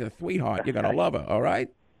right? She's a sweetheart. You're going to love her, all right?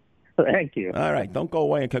 Thank you. All right, don't go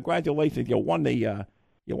away. And congratulations, you won at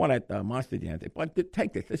Monster Jam. But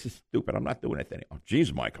take this. This is stupid. I'm not doing it anymore. Oh,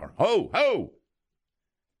 jeez, Mike. Ho!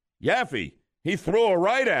 Yaffee, he threw a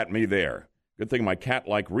right at me there. Good thing my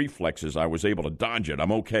cat-like reflexes, I was able to dodge it.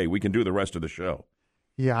 I'm okay. We can do the rest of the show.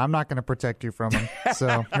 Yeah, I'm not going to protect you from him,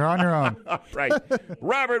 so you're on your own. All right.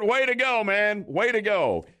 Robert, way to go, man. Way to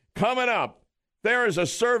go. Coming up, there is a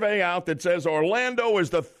survey out that says Orlando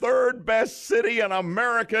is the third best city in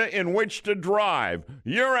America in which to drive.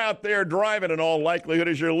 You're out there driving in all likelihood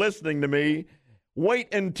as you're listening to me.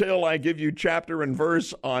 Wait until I give you chapter and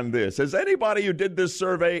verse on this. Has anybody who did this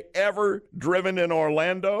survey ever driven in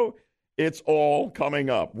Orlando? It's all coming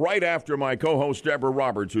up right after my co-host Deborah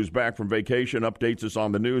Roberts, who's back from vacation, updates us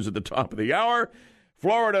on the news at the top of the hour.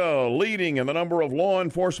 Florida leading in the number of law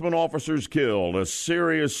enforcement officers killed, a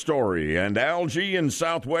serious story. And algae in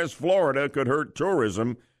southwest Florida could hurt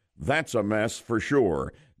tourism. That's a mess for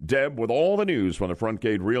sure. Deb with all the news from the Front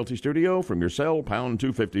Gate Realty Studio from your cell, pound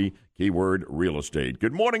 250, keyword real estate.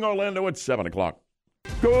 Good morning, Orlando. It's 7 o'clock.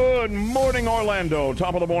 Good morning, Orlando.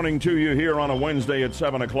 Top of the morning to you here on a Wednesday at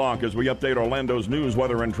 7 o'clock as we update Orlando's news,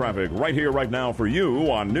 weather, and traffic right here, right now for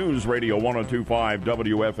you on News Radio 102.5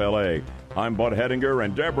 WFLA. I'm Bud Hedinger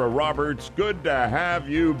and Deborah Roberts. Good to have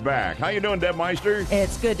you back. How you doing, Deb Meister?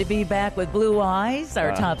 It's good to be back with blue eyes.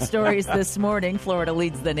 Our top stories this morning. Florida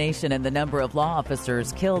leads the nation in the number of law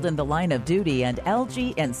officers killed in the line of duty, and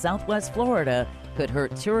algae in southwest Florida could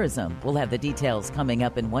hurt tourism. We'll have the details coming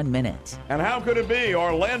up in 1 minute. And how could it be?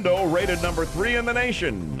 Orlando rated number 3 in the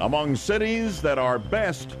nation among cities that are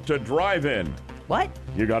best to drive in. What?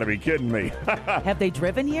 You got to be kidding me. Have they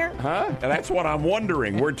driven here? Huh? And that's what I'm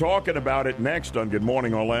wondering. We're talking about it next on Good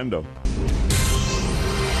Morning Orlando.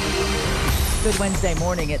 Good Wednesday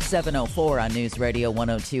morning at 7:04 on News Radio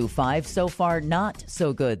 102.5. So far, not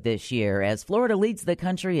so good this year as Florida leads the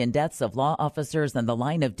country in deaths of law officers in the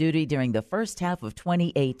line of duty during the first half of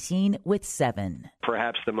 2018 with 7.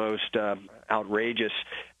 Perhaps the most outrageous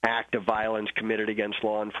act of violence committed against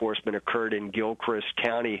law enforcement occurred in Gilchrist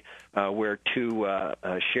County, where two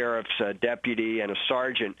sheriff's deputy and a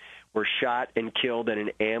sergeant were shot and killed in an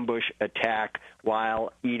ambush attack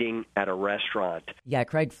while eating at a restaurant. Yeah,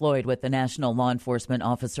 Craig Floyd with the National Law Enforcement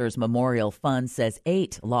Officers Memorial Fund says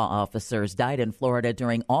 8 law officers died in Florida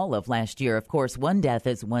during all of last year. Of course, one death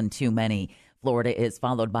is one too many. Florida is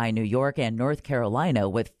followed by New York and North Carolina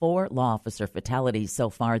with 4 law officer fatalities so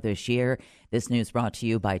far this year. This news brought to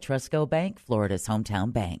you by Trusco Bank, Florida's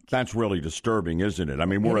hometown bank. That's really disturbing, isn't it? I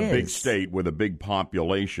mean, we're a big state with a big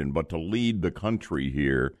population, but to lead the country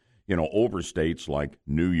here, you know, over states like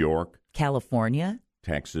New York, California,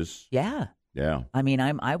 Texas. Yeah. I mean,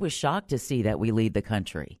 I was shocked to see that we lead the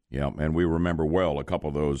country. Yeah, and we remember well a couple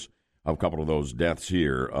of those deaths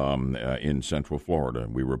here in Central Florida.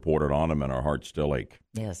 We reported on them, and our hearts still ache.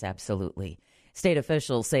 Yes, absolutely. State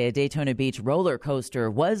officials say a Daytona Beach roller coaster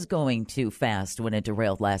was going too fast when it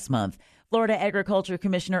derailed last month. Florida Agriculture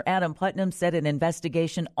Commissioner Adam Putnam said an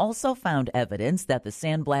investigation also found evidence that the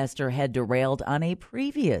sandblaster had derailed on a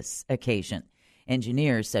previous occasion.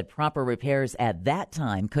 Engineers said proper repairs at that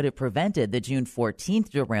time could have prevented the June 14th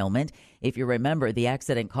derailment. If you remember, the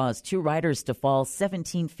accident caused 2 riders to fall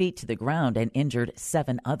 17 feet to the ground and injured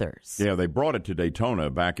 7 others. Yeah, they brought it to Daytona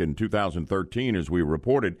back in 2013, as we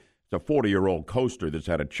reported. It's a 40-year-old coaster that's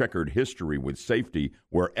had a checkered history with safety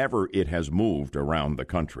wherever it has moved around the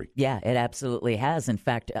country. Yeah, it absolutely has. In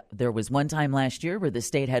fact, there was one time last year where the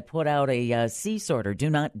state had put out a cease order. Do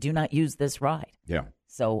not use this ride. Yeah.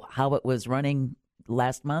 So how it was running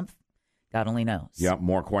last month, God only knows. Yeah,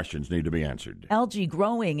 more questions need to be answered. Algae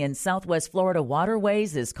growing in Southwest Florida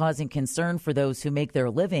waterways is causing concern for those who make their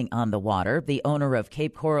living on the water. The owner of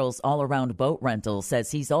Cape Coral's all-around boat rental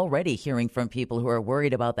says he's already hearing from people who are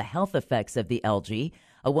worried about the health effects of the algae.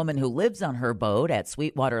 A woman who lives on her boat at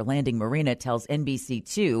Sweetwater Landing Marina tells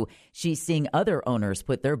NBC2 she's seeing other owners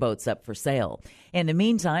put their boats up for sale. In the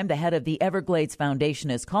meantime, the head of the Everglades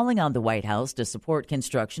Foundation is calling on the White House to support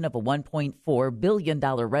construction of a $1.4 billion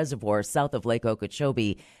reservoir south of Lake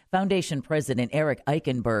Okeechobee. Foundation President Eric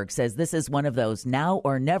Eichenberg says this is one of those now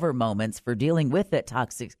or never moments for dealing with that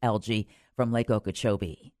toxic algae from Lake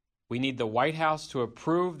Okeechobee. We need the White House to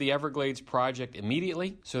approve the Everglades project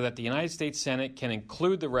immediately so that the United States Senate can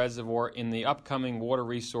include the reservoir in the upcoming Water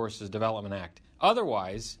Resources Development Act.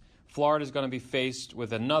 Otherwise, Florida is going to be faced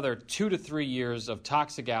with another 2 to 3 years of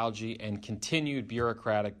toxic algae and continued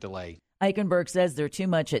bureaucratic delay. Eichenberg says there's too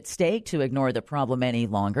much at stake to ignore the problem any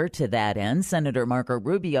longer. To that end, Senator Marco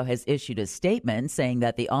Rubio has issued a statement saying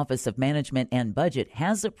that the Office of Management and Budget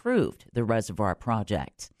has approved the reservoir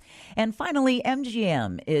project. And finally,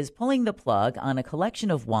 MGM is pulling the plug on a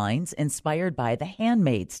collection of wines inspired by The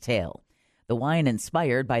Handmaid's Tale. The wine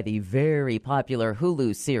inspired by the very popular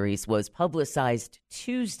Hulu series was publicized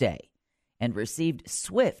Tuesday and received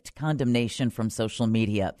swift condemnation from social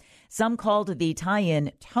media. Some called the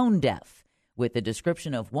tie-in tone deaf, with the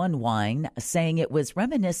description of one wine saying it was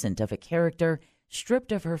reminiscent of a character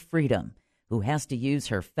stripped of her freedom who has to use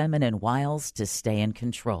her feminine wiles to stay in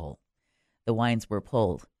control. The wines were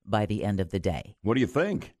pulled by the end of the day. What do you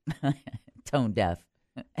think? Tone deaf.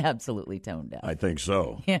 Absolutely tone deaf. I think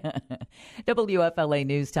so. Yeah. WFLA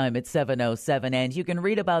News Time at 7:07, and you can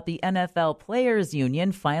read about the NFL Players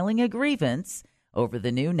Union filing a grievance over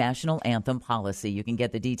the new national anthem policy. You can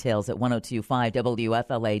get the details at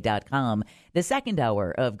 1025wfla.com. The second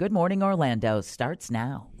hour of Good Morning Orlando starts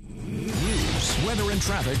now. News, weather, and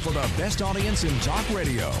traffic for the best audience in talk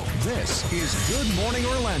radio. This is Good Morning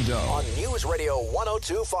Orlando on News Radio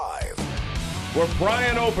 1025. We're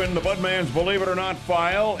prying open the Budman's Believe It or Not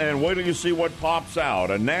file, and wait till you see what pops out.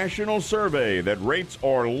 A national survey that rates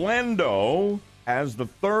Orlando as the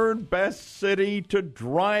third best city to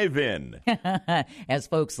drive in. As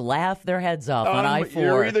folks laugh their heads off on I-4.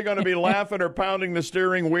 You're either going to be laughing or pounding the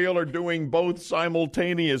steering wheel or doing both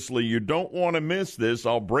simultaneously. You don't want to miss this.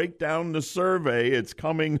 I'll break down the survey. It's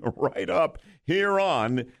coming right up here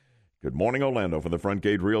on Good Morning Orlando from the Front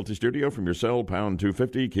Gate Realty Studio. From your cell, pound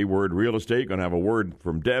 250, keyword real estate. Going to have a word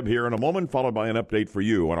from Deb here in a moment, followed by an update for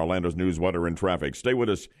you on Orlando's news, weather, and traffic. Stay with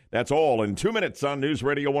us. That's all in 2 minutes on News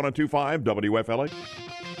Radio 1025 WFLA.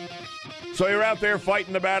 So you're out there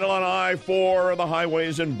fighting the battle on I-4, the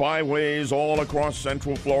highways and byways all across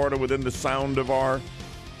Central Florida within the sound of our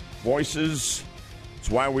voices. It's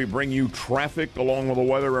why we bring you traffic along with the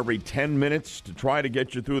weather every 10 minutes to try to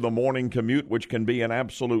get you through the morning commute, which can be an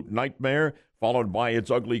absolute nightmare. followed by its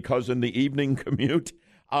ugly cousin, the evening commute.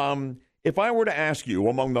 If I were to ask you,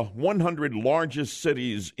 among the 100 largest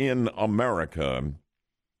cities in America,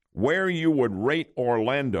 where you would rate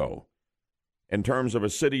Orlando in terms of a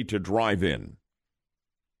city to drive in,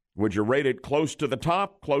 would you rate it close to the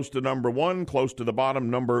top, close to number one, close to the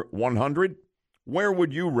bottom, number 100? Where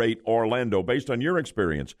would you rate Orlando based on your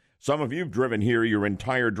experience? Some of you have driven here your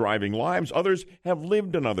entire driving lives. Others have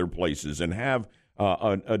lived in other places and have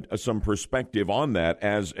some perspective on that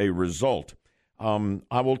as a result.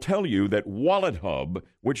 I will tell you that Wallet Hub,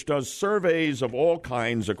 which does surveys of all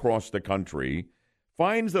kinds across the country,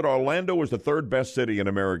 finds that Orlando is the third best city in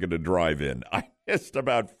America to drive in. I just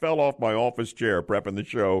about fell off my office chair prepping the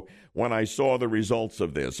show when I saw the results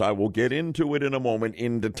of this. I will get into it in a moment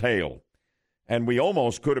in detail. And we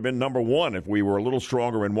almost could have been number one if we were a little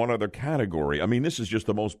stronger in one other category. I mean, this is just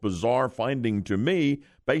the most bizarre finding to me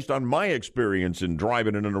based on my experience in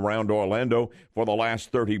driving in and around Orlando for the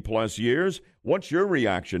last 30-plus years. What's your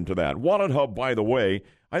reaction to that? Wallet Hub, by the way,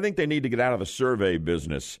 I think they need to get out of the survey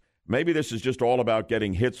business. Maybe this is just all about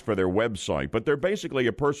getting hits for their website, but they're basically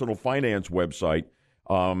a personal finance website,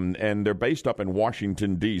 and they're based up in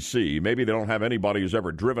Washington, D.C. Maybe they don't have anybody who's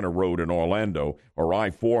ever driven a road in Orlando, or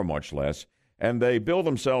I-4 much less. And they bill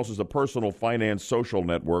themselves as a personal finance social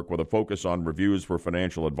network with a focus on reviews for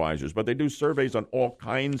financial advisors. But they do surveys on all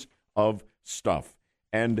kinds of stuff.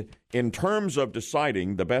 And in terms of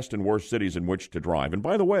deciding the best and worst cities in which to drive, and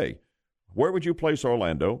by the way, where would you place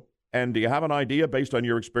Orlando? And do you have an idea based on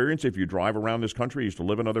your experience, if you drive around this country, used to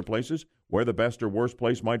live in other places, where the best or worst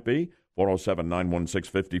place might be?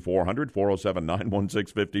 407-916-5400,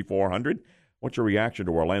 407-916-5400. What's your reaction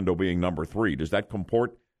to Orlando being number 3? Does that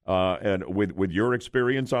comport and with your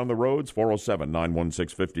experience on the roads?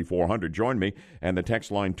 407-916-5400. Join me. And the text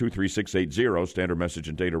line 23680, standard message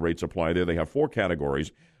and data rates apply there. They have 4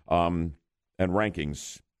 categories and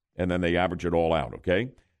rankings, and then they average it all out,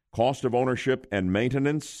 okay? Cost of ownership and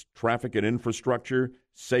maintenance, traffic and infrastructure,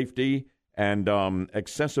 safety, and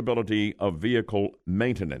accessibility of vehicle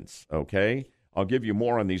maintenance, okay? I'll give you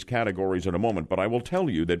more on these categories in a moment, but I will tell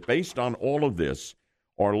you that based on all of this,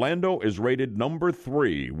 Orlando is rated number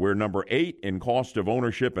 3. We're number 8 in cost of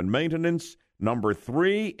ownership and maintenance, number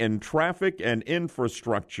 3 in traffic and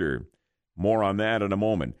infrastructure. More on that in a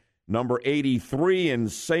moment. Number 83 in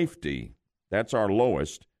safety. That's our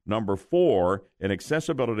lowest. Number 4 in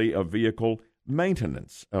accessibility of vehicle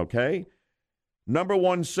maintenance, okay? Number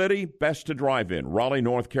 1 city, best to drive in, Raleigh,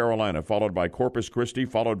 North Carolina, followed by Corpus Christi,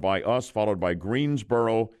 followed by us, followed by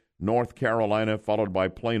Greensboro, North Carolina, followed by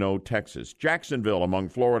Plano, Texas. Jacksonville, among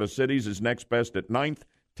Florida cities, is next best at 9th.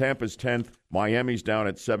 Tampa's 10th. Miami's down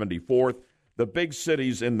at 74th. The big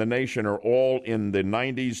cities in the nation are all in the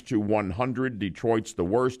 90s to 100. Detroit's the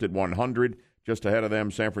worst at 100. Just ahead of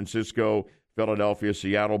them, San Francisco, Philadelphia,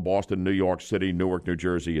 Seattle, Boston, New York City, Newark, New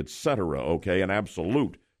Jersey, etc. Okay, an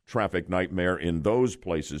absolute traffic nightmare in those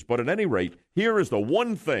places. But at any rate, here is the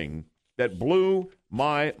one thing that blew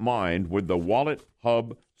my mind with the Wallet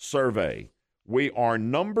Hub survey. We are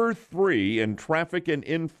number 3 in traffic and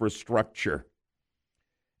infrastructure.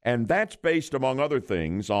 And that's based, among other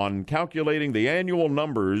things, on calculating the annual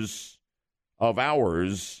numbers of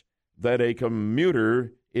hours that a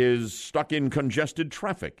commuter is stuck in congested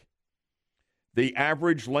traffic, the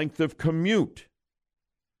average length of commute,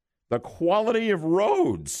 the quality of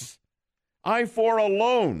roads. I-4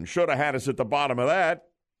 alone should have had us at the bottom of that.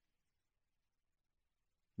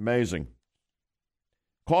 Amazing.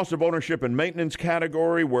 Cost of ownership and maintenance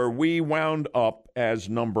category, where we wound up as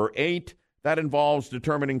number 8. That involves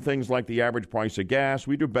determining things like the average price of gas.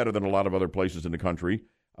 We do better than a lot of other places in the country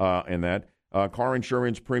in that. Car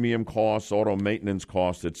insurance, premium costs, auto maintenance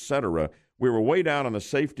costs, etc. We were way down on the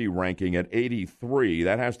safety ranking at 83.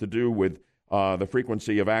 That has to do with the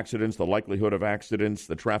frequency of accidents, the likelihood of accidents,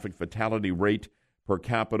 the traffic fatality rate per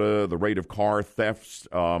capita, the rate of car thefts,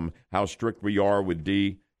 how strict we are with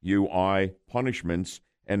DUI punishments.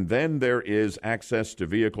 And then there is access to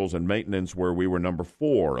vehicles and maintenance, where we were number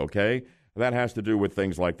 4, okay? That has to do with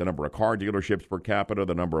things like the number of car dealerships per capita,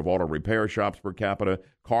 the number of auto repair shops per capita,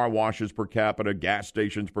 car washes per capita, gas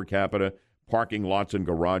stations per capita, parking lots and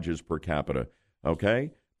garages per capita,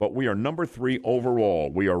 okay? But we are number 3 overall.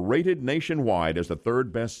 We are rated nationwide as the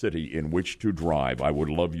 3rd best city in which to drive. I would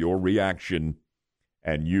love your reaction,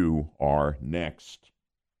 and you are next.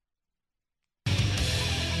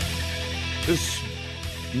 This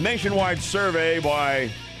nationwide survey by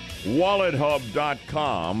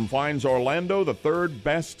WalletHub.com finds Orlando the 3rd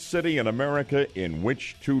best city in America in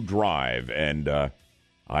which to drive. And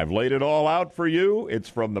I've laid it all out for you. It's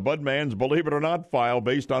from the Budman's Believe It or Not file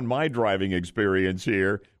based on my driving experience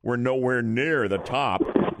here. We're nowhere near the top.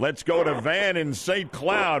 Let's go to Van in St.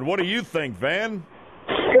 Cloud. What do you think, Van?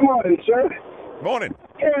 Good morning, sir. Morning.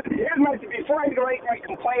 Before I write my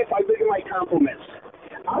complaints, I give you my compliments.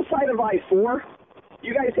 Outside of I-4,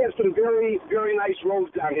 you guys have some very, very nice roads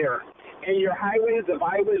down here. And your highways, the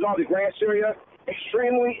byways, all the grass area,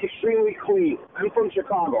 extremely, extremely clean. I'm from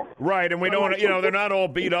Chicago. Right, and we don't, they're not all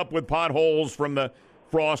beat up with potholes from the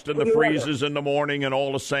frost and the freezes in the morning and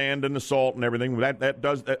all the sand and the salt and everything. That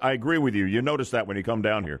does. I agree with you. You notice that when you come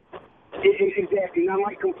down here. Exactly. Now,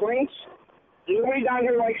 my complaints, nobody down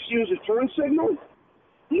here likes to use a turn signal.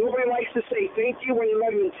 Nobody likes to say thank you when you're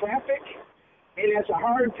letting in traffic. And it's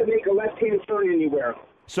hard to make a left-hand turn anywhere.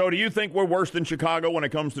 So do you think we're worse than Chicago when it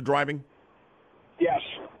comes to driving? Yes.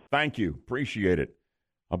 Thank you. Appreciate it.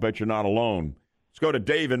 I'll bet you're not alone. Let's go to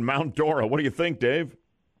Dave in Mount Dora. What do you think, Dave?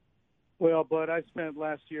 Well, Bud, I spent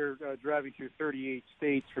last year driving through 38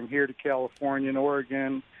 states from here to California and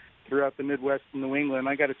Oregon, throughout the Midwest and New England.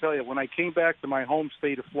 I got to tell you, when I came back to my home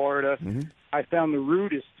state of Florida, I found the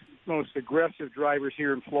rudest, most aggressive drivers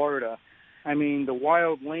here in Florida. I mean, the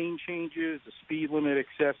wild lane changes, the speed limit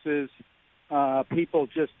excesses, people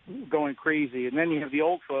just going crazy. And then you have the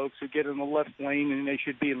old folks who get in the left lane and they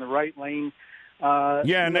should be in the right lane.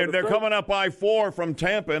 And they're coming up I-4 from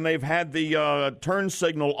Tampa, and they've had the turn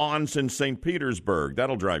signal on since St. Petersburg.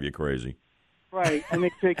 That'll drive you crazy. Right, and they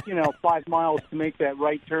take, 5 miles to make that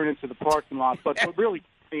right turn into the parking lot. But really,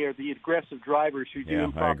 they are the aggressive drivers who do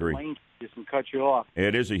improper lane changes and cut you off.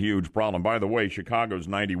 It is a huge problem. By the way, Chicago's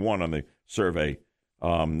 91 on the survey.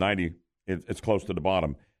 90, it's close to the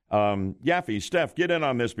bottom. Yaffee, Steph, get in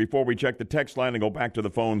on this before we check the text line and go back to the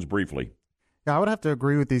phones briefly. Yeah, I would have to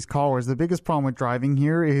agree with these callers. The biggest problem with driving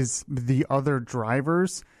here is the other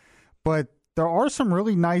drivers, but there are some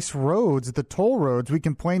really nice roads, the toll roads. We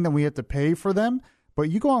complain that we have to pay for them, but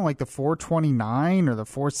you go on like the 429 or the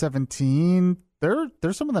 417,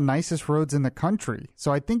 they're some of the nicest roads in the country.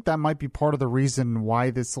 So I think that might be part of the reason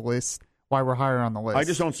why we're higher on the list. I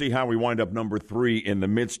just don't see how we wind up number 3 in the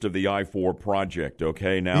midst of the I-4 project,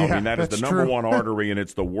 okay? Now, I mean, that is the number one artery, and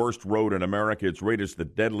it's the worst road in America. It's rated as the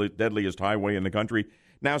deadliest highway in the country.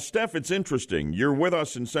 Now, Steph, it's interesting. You're with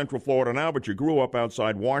us in Central Florida now, but you grew up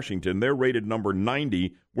outside Washington. They're rated number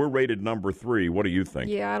 90. We're rated number 3. What do you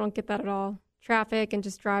think? Yeah, I don't get that at all. Traffic and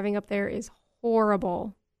just driving up there is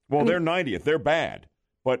horrible. Well, they're 90th. They're bad.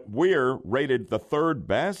 But we're rated the 3rd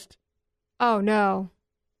best? Oh, no.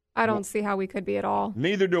 I don't see how we could be at all.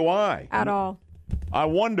 Neither do I. At all. I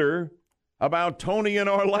wonder about Tony in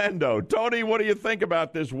Orlando. Tony, what do you think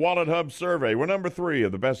about this Wallet Hub survey? We're number 3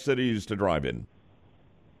 of the best cities to drive in.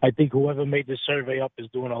 I think whoever made this survey up is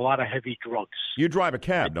doing a lot of heavy drugs. You drive a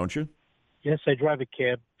cab, don't you? Yes, I drive a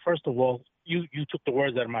cab. First of all, you took the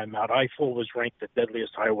words out of my mouth. I-4 was ranked the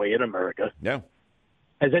deadliest highway in America. Yeah.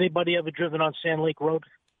 Has anybody ever driven on Sand Lake Road?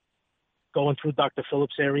 Going through Dr.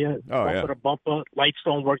 Phillips area, bumper to bumper, lights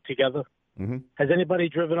don't work together. Mm-hmm. Has anybody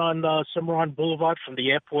driven on Cimarron Boulevard from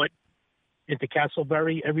the airport into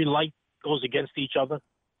Castleberry? Every light goes against each other.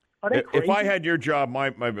 Are they crazy? If I had your job,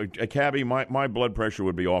 a cabbie, my blood pressure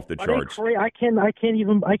would be off the charts. I can't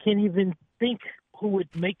even think who would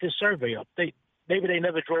make this survey up. Maybe they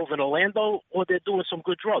never drove in Orlando, or they're doing some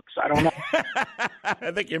good drugs. I don't know.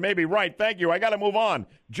 I think you may be right. Thank you. I got to move on.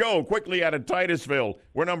 Joe, quickly out of Titusville.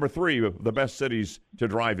 We're number 3 of the best cities to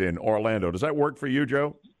drive in, Orlando. Does that work for you,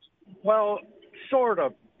 Joe? Well, sort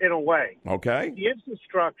of, in a way. Okay. The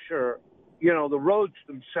infrastructure, the roads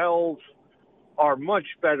themselves are much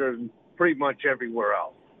better than pretty much everywhere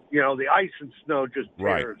else. The ice and snow just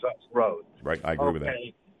tears up roads. Right, I agree with that.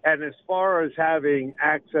 And as far as having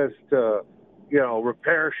access to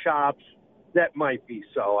repair shops, that might be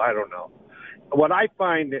so. I don't know. What I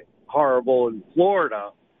find horrible in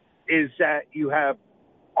Florida is that you have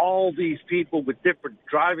all these people with different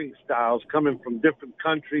driving styles coming from different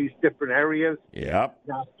countries, different areas. Yep.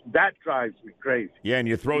 Now, that drives me crazy. Yeah, and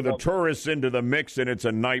you throw the tourists into the mix, and it's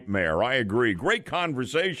a nightmare. I agree. Great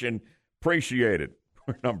conversation. Appreciate it.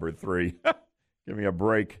 We're number 3. Give me a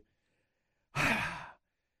break.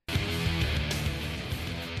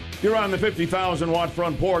 You're on the 50,000-watt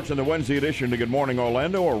front porch in the Wednesday edition to Good Morning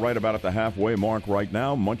Orlando, or right about at the halfway mark right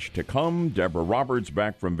now. Much to come. Deborah Roberts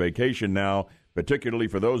back from vacation now, particularly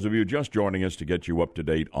for those of you just joining us to get you up to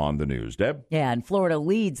date on the news. Deb? Yeah, and Florida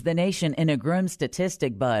leads the nation in a grim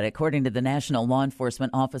statistic, Bud. According to the National Law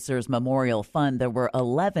Enforcement Officers Memorial Fund, there were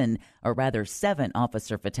 7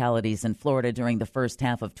 officer fatalities in Florida during the first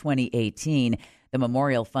half of 2018. The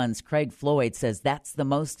Memorial Fund's Craig Floyd says that's the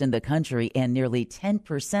most in the country and nearly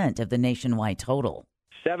 10% of the nationwide total.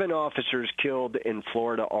 7 officers killed in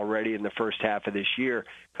Florida already in the first half of this year,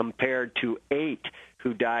 compared to 8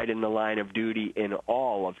 who died in the line of duty in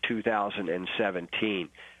all of 2017.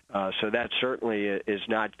 So that certainly is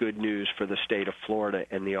not good news for the state of Florida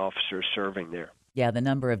and the officers serving there. Yeah, the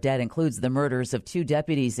number of dead includes the murders of 2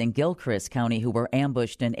 deputies in Gilchrist County who were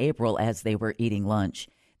ambushed in April as they were eating lunch.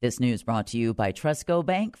 This news brought to you by Trustco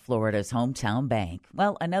Bank, Florida's hometown bank.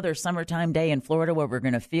 Well, another summertime day in Florida where we're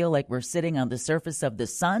going to feel like we're sitting on the surface of the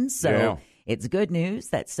sun. So It's good news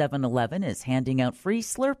that 7-Eleven is handing out free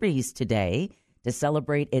Slurpees today to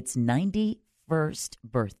celebrate its 91st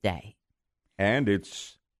birthday. And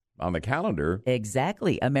it's on the calendar.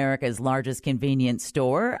 Exactly. America's largest convenience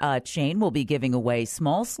store chain will be giving away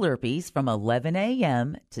small Slurpees from 11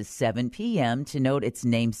 a.m. to 7 p.m. to note its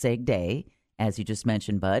namesake day, as you just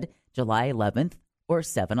mentioned, Bud, July 11th or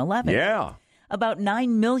 7-Eleven. Yeah. About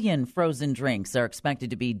 9 million frozen drinks are expected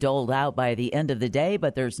to be doled out by the end of the day,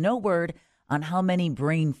 but there's no word on how many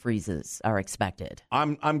brain freezes are expected.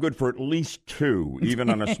 I'm good for at least 2, even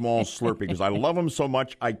on a small Slurpee, because I love them so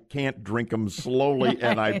much I can't drink them slowly,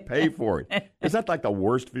 and I pay for it. Is that like the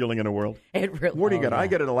worst feeling in the world? It really. Where do you get it? Yeah. I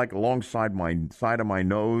get it like alongside my side of my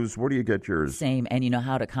nose. Where do you get yours? Same. And you know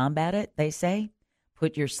how to combat it, they say?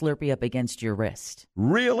 Put your Slurpee up against your wrist.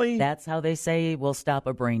 Really? That's how they say will stop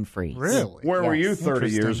a brain freeze. Really? Where were you 30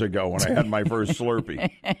 years ago when I had my first Slurpee?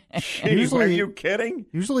 Jeez, are you kidding?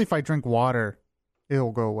 Usually if I drink water,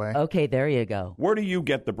 it'll go away. Okay, there you go. Where do you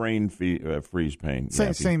get the brain freeze pain?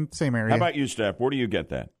 Same area. How about you, Steph? Where do you get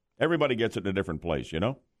that? Everybody gets it in a different place, you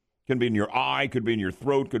know? Can be in your eye, could be in your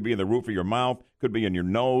throat, could be in the roof of your mouth, could be in your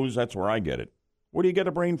nose. That's where I get it. Where do you get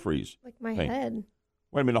a brain freeze? Like my pain? head.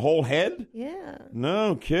 Wait a minute, the whole head? Yeah.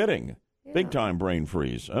 No kidding. Yeah. Big time brain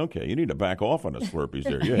freeze. Okay, you need to back off on the Slurpees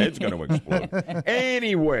there. Your head's going to explode.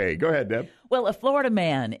 Anyway, go ahead, Deb. Well, a Florida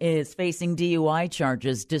man is facing DUI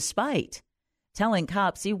charges despite telling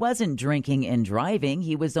cops he wasn't drinking and driving.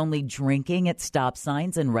 He was only drinking at stop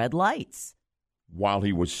signs and red lights. While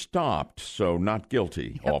he was stopped, so not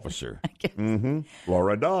guilty, officer.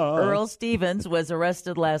 Florida. Earl Stevens was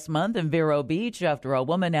arrested last month in Vero Beach after a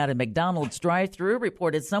woman at a McDonald's drive-thru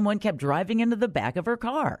reported someone kept driving into the back of her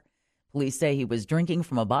car. Police say he was drinking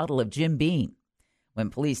from a bottle of Jim Beam. When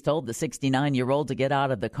police told the 69-year-old to get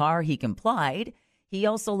out of the car, he complied. He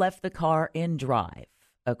also left the car in drive,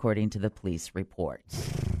 according to the police report.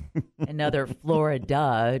 Another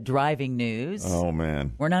Florida driving news. Oh,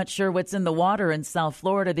 man. We're not sure what's in the water in South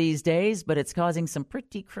Florida these days, but it's causing some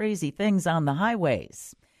pretty crazy things on the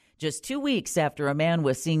highways. Just 2 weeks after a man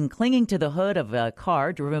was seen clinging to the hood of a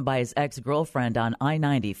car driven by his ex-girlfriend on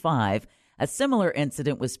I-95, a similar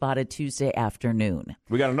incident was spotted Tuesday afternoon.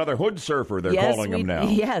 We got another hood surfer, they're calling him now.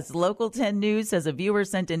 Yes, Local 10 News says a viewer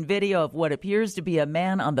sent in video of what appears to be a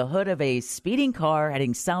man on the hood of a speeding car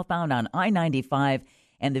heading southbound on I-95,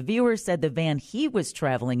 and the viewer said the van he was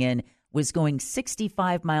traveling in was going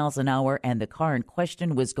 65 miles an hour, and the car in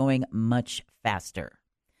question was going much faster.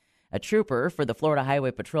 A trooper for the Florida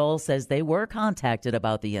Highway Patrol says they were contacted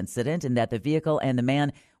about the incident and that the vehicle and the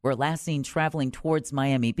man were last seen traveling towards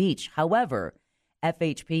Miami Beach. However,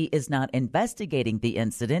 FHP is not investigating the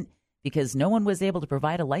incident because no one was able to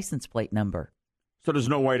provide a license plate number. So there's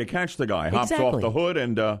no way to catch the guy. Hops off the hood,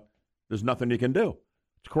 and there's nothing you can do.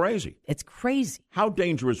 It's crazy. It's crazy. How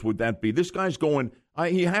dangerous would that be? This guy's going,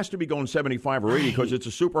 he has to be going 75 or 80 because it's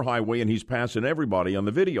a superhighway and he's passing everybody on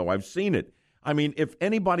the video. I've seen it. I mean, if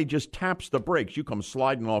anybody just taps the brakes, you come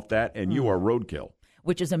sliding off that and you are roadkill.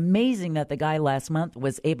 Which is amazing that the guy last month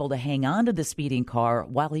was able to hang on to the speeding car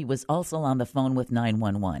while he was also on the phone with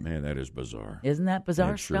 911. Man, that is bizarre. Isn't that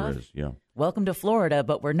bizarre stuff? Sure is, yeah. Welcome to Florida,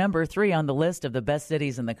 but we're number 3 on the list of the best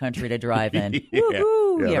cities in the country to drive in. Yeah,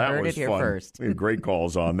 Woo-hoo! You that heard was it here fun. first. We had great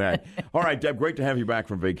calls on that. All right, Deb, great to have you back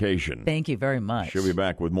from vacation. Thank you very much. She'll be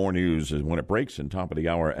back with more news when it breaks and top of the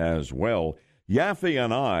hour as well. Yaffee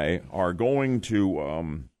and I are going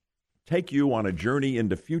to take you on a journey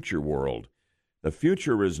into future world. The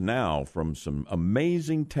future is now from some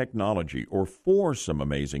amazing technology, or for some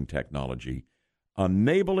amazing technology,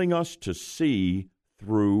 enabling us to see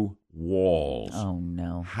through walls. Oh,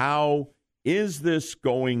 no. How is this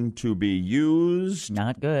going to be used?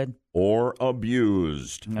 Not good. Or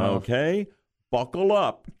abused? No. Okay? Buckle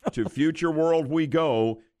up. To Future World we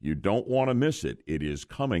go. You don't want to miss it. It is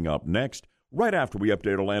coming up next, right after we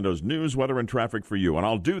update Orlando's news, weather, and traffic for you. And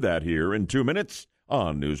I'll do that here in 2 minutes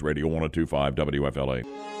on News Radio 102.5 WFLA.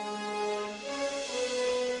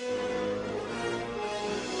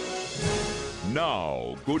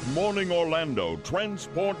 Now, Good Morning Orlando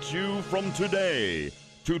transports you from today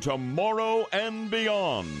to tomorrow and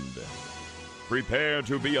beyond. Prepare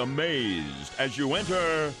to be amazed as you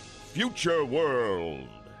enter Future World.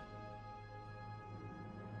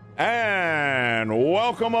 And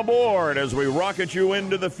welcome aboard as we rocket you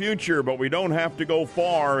into the future, but we don't have to go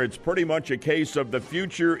far. It's pretty much a case of the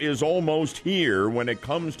future is almost here when it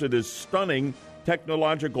comes to this stunning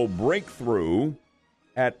technological breakthrough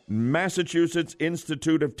at Massachusetts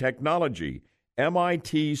Institute of Technology.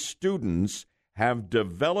 MIT students have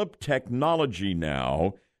developed technology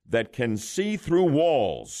now that can see through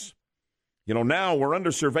walls. You know, now we're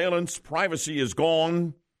under surveillance, privacy is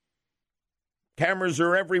gone, cameras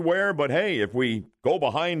are everywhere, but hey, if we go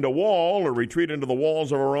behind a wall or retreat into the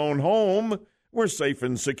walls of our own home, we're safe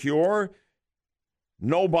and secure.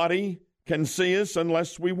 Nobody can see us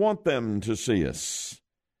unless we want them to see us.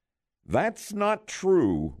 That's not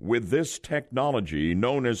true with this technology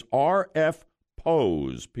known as RF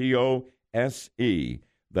POSE, P-O-S-E.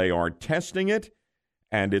 They are testing it,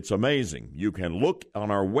 and it's amazing. You can look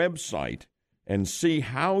on our website and see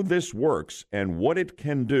how this works and what it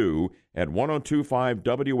can do at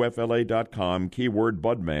 1025WFLA.com, keyword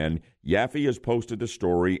Budman. Yaffee has posted the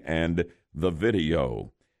story and the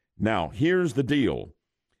video. Now, here's the deal.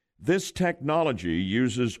 This technology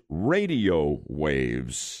uses radio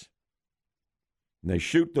waves. They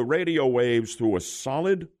shoot the radio waves through a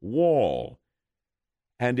solid wall,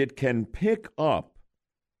 and it can pick up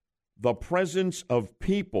the presence of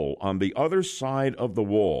people on the other side of the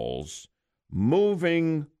walls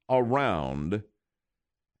moving around,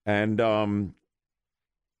 and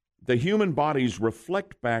the human bodies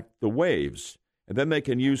reflect back the waves, and then they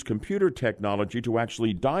can use computer technology to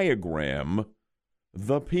actually diagram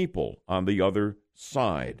the people on the other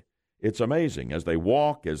side. It's amazing. As they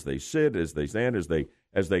walk, as they sit, as they stand, as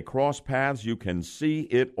they cross paths, you can see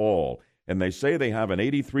it all. And they say they have an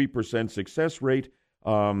 83% success rate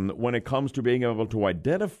when it comes to being able to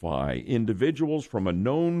identify individuals from a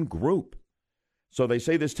known group. So they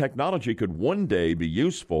say this technology could one day be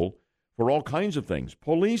useful for all kinds of things.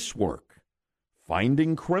 Police work,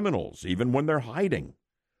 finding criminals, even when they're hiding,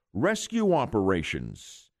 rescue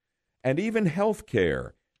operations, and even health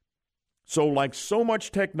care. So like so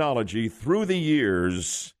much technology through the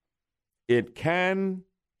years, it can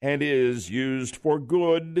and is used for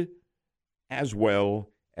good as well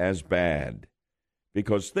as bad.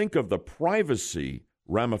 Because think of the privacy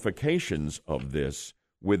ramifications of this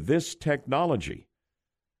with this technology.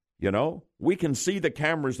 You know, we can see the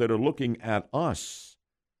cameras that are looking at us.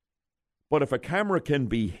 But if a camera can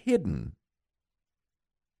be hidden,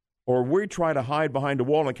 or we try to hide behind a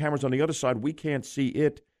wall and the camera's on the other side, we can't see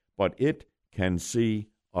it, but it can see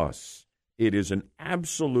us. It is an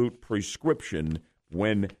absolute prescription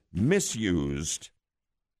when misused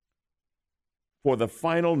for the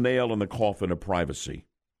final nail in the coffin of privacy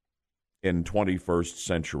in 21st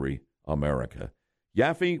century America.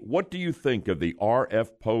 Yaffee, what do you think of the RF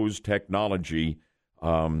POSE technology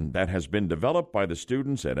that has been developed by the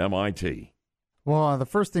students at MIT? Well, the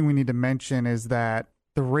first thing we need to mention is that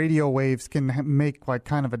the radio waves can make like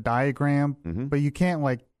kind of a diagram, but you can't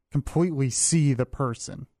like completely see the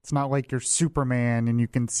person. It's not like you're Superman and you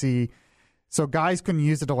can see. So guys couldn't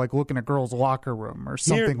use it to like look in a girl's locker room or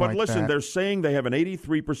something like that. But listen, they're saying they have an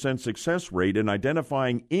 83% success rate in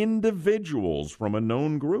identifying individuals from a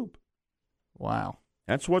known group. Wow.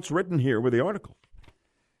 That's what's written here with the article.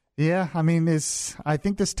 Yeah, I mean, I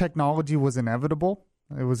think this technology was inevitable.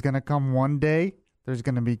 It was going to come one day. There's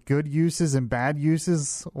going to be good uses and bad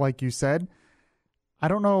uses, like you said. I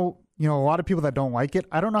don't know, a lot of people that don't like it,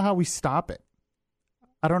 I don't know how we stop it.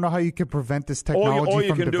 I don't know how you can prevent this technology from developing. All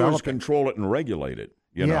you can do is control it and regulate it.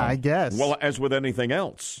 You know? I guess. Well, as with anything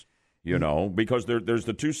else, because there's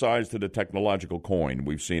the two sides to the technological coin.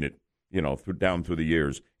 We've seen it, down through the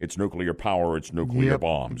years. It's nuclear power, it's nuclear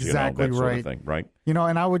bombs, exactly that sort of thing, right? And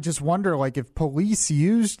I would just wonder, like, if police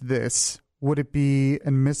used this, would it be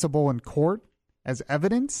admissible in court as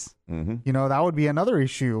evidence? Mm-hmm. That would be another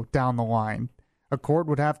issue down the line. A court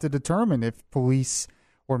would have to determine if police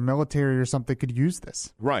or military or something could use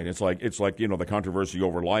this. Right. It's like the controversy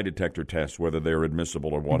over lie detector tests, whether they're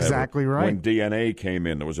admissible or whatever. Exactly right. When DNA came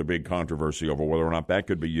in, there was a big controversy over whether or not that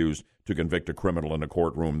could be used to convict a criminal in a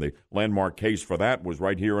courtroom. The landmark case for that was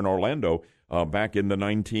right here in Orlando back in the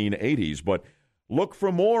 1980s. But look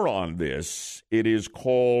for more on this. It is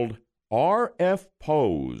called RF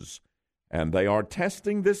POSE, and they are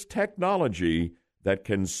testing this technology that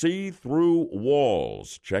can see through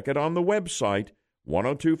walls. Check it on the website.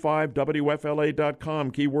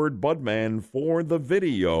 1025WFLA.com, keyword Budman for the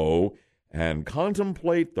video, and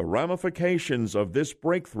contemplate the ramifications of this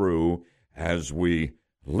breakthrough as we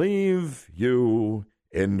leave you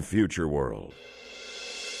in Future World.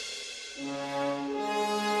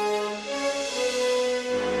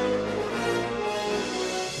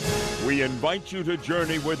 We invite you to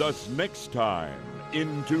journey with us next time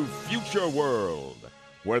into Future World,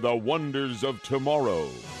 where the wonders of tomorrow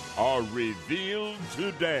are revealed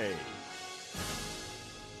today.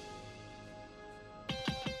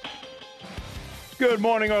 Good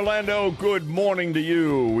morning, Orlando. Good morning to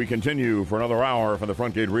you. We continue for another hour from the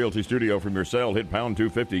Front Gate Realty Studio. From your cell, hit pound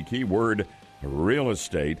 250, keyword real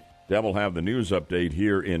estate. Deb will have the news update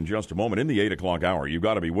here in just a moment. In the 8 o'clock hour, you've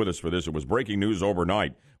got to be with us for this. It was breaking news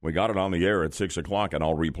overnight. We got it on the air at 6 o'clock, and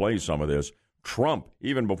I'll replay some of this. Trump,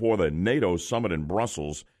 even before the NATO summit in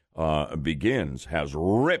Brussels begins, has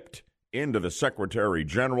ripped into the Secretary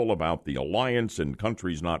General about the alliance and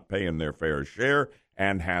countries not paying their fair share,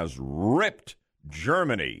 and has ripped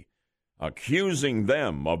Germany, accusing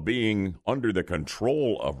them of being under the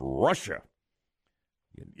control of Russia.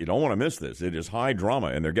 You don't want to miss this. It is high drama,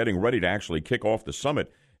 and they're getting ready to actually kick off the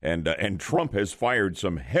summit, and Trump has fired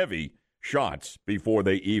some heavy shots before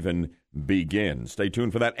they even begin. Stay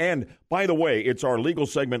tuned for that. And, by the way, it's our legal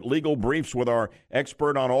segment, Legal Briefs, with our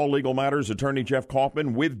expert on all legal matters, Attorney Jeff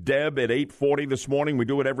Kaufman, with Deb at 8:40 this morning. We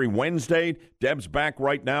do it every Wednesday. Deb's back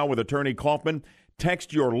right now with Attorney Kaufman.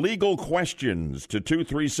 Text your legal questions to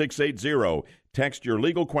 23680. Text your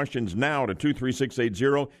legal questions now to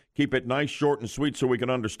 23680. Keep it nice, short, and sweet so we can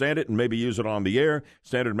understand it and maybe use it on the air.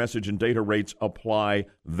 Standard message and data rates apply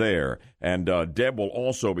there. And Deb will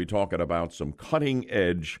also be talking about some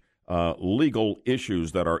cutting-edge legal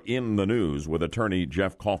issues that are in the news with Attorney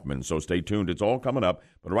Jeff Kaufman. So stay tuned. It's all coming up.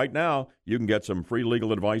 But right now, you can get some free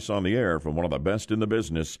legal advice on the air from one of the best in the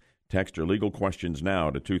business. Text your legal questions now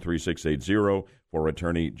to 23680 for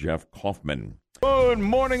Attorney Jeff Kaufman. Good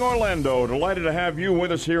morning, Orlando. Delighted to have you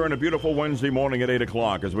with us here on a beautiful Wednesday morning at 8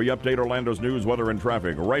 o'clock as we update Orlando's news, weather, and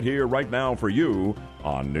traffic right here, right now for you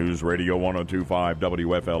on News Radio 102.5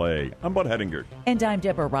 WFLA. I'm Bud Heddinger. And I'm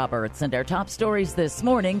Deborah Roberts. And our top stories this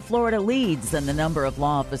morning, Florida leads in the number of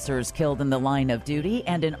law officers killed in the line of duty,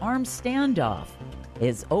 and an armed standoff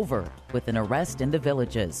is over with an arrest in the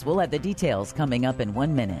Villages. We'll have the details coming up in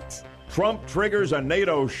 1 minute. Trump triggers a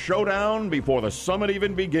NATO showdown before the summit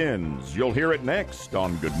even begins. You'll hear it next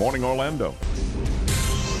on Good Morning Orlando.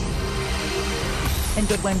 And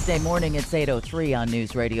good Wednesday morning. It's 8:03 on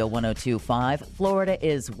News Radio 102.5. Florida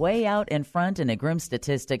is way out in front in a grim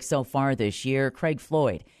statistic so far this year. Craig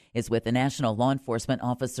Floyd is with the National Law Enforcement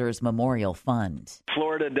Officers Memorial Fund.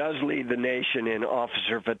 Florida does lead the nation in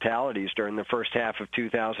officer fatalities during the first half of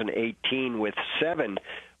 2018 with 7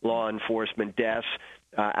 law enforcement deaths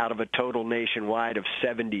out of a total nationwide of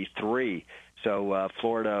 73. So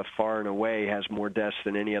Florida far and away has more deaths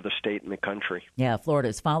than any other state in the country. Yeah, Florida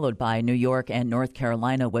is followed by New York and North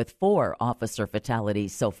Carolina with 4 officer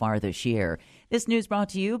fatalities so far this year. This news brought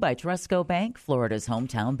to you by Trusco Bank, Florida's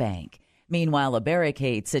hometown bank. Meanwhile, a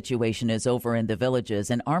barricade situation is over in the Villages.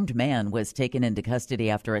 An armed man was taken into custody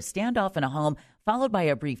after a standoff in a home, followed by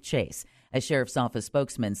a brief chase. A sheriff's office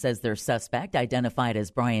spokesman says their suspect, identified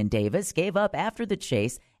as Brian Davis, gave up after the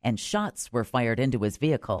chase and shots were fired into his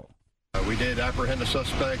vehicle. We did apprehend a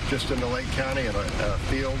suspect just in the Lake County in a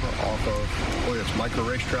field off of Micro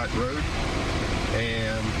Racetrack Road,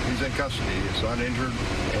 and he's in custody. He's uninjured,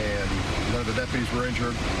 and none of the deputies were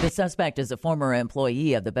injured. The suspect is a former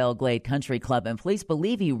employee of the Belglade Country Club, and police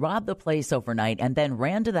believe he robbed the place overnight and then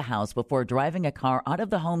ran to the house before driving a car out of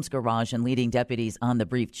the home's garage and leading deputies on the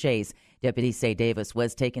brief chase. Deputies say Davis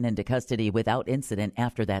was taken into custody without incident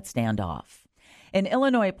after that standoff. An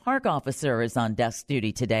Illinois park officer is on desk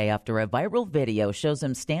duty today after a viral video shows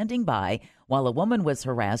him standing by while a woman was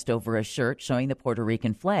harassed over a shirt showing the Puerto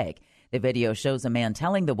Rican flag. The video shows a man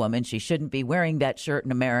telling the woman she shouldn't be wearing that shirt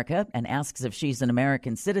in America and asks if she's an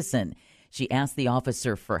American citizen. She asks the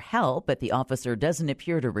officer for help, but the officer doesn't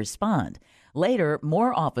appear to respond. Later,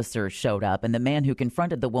 more officers showed up, and the man who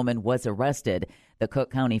confronted the woman was arrested. The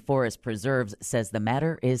Cook County Forest Preserves says the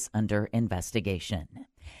matter is under investigation.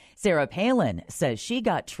 Sarah Palin says she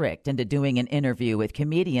got tricked into doing an interview with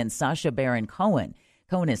comedian Sacha Baron Cohen.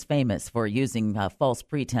 Cohen is famous for using false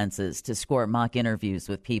pretenses to score mock interviews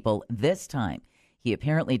with people. This time, he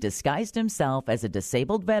apparently disguised himself as a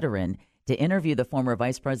disabled veteran to interview the former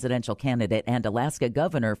vice presidential candidate and Alaska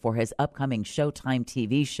governor for his upcoming Showtime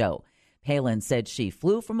TV show. Palin said she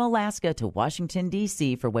flew from Alaska to Washington,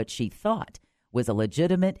 D.C. for what she thought was a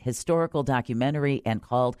legitimate historical documentary and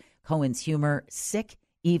called Cohen's humor sick,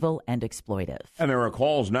 evil, and exploitive. And there are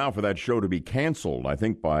calls now for that show to be canceled, I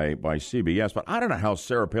think, by CBS. But I don't know how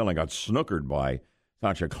Sarah Palin got snookered by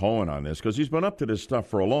Sacha Cohen on this because he's been up to this stuff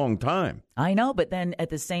for a long time. I know, but then at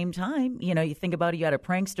the same time, you think about it, you had a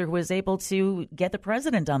prankster who was able to get the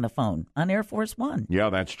president on the phone on Air Force One. Yeah,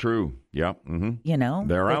 that's true. Yeah. Mm-hmm.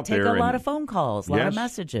 They're out there. Take a lot of phone calls, a lot of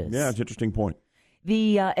messages. Yeah, it's an interesting point.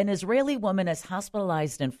 An Israeli woman is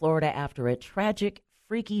hospitalized in Florida after a tragic,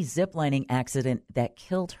 freaky ziplining accident that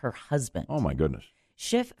killed her husband. Oh, my goodness.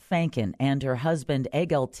 Schiff Fankin and her husband,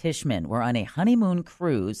 Egel Tishman, were on a honeymoon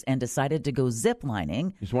cruise and decided to go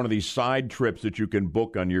ziplining. It's one of these side trips that you can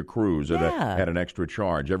book on your cruise at an extra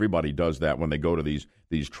charge. Everybody does that when they go to these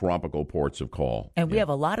tropical ports of call. And we have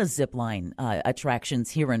a lot of zipline attractions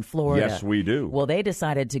here in Florida. Yes, we do. Well, they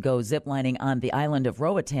decided to go ziplining on the island of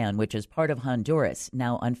Roatan, which is part of Honduras.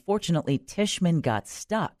 Now, unfortunately, Tishman got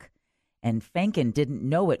stuck. And Fankin didn't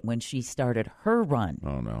know it when she started her run.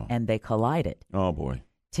 Oh, no. And they collided. Oh, boy.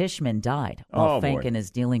 Tishman died while Fankin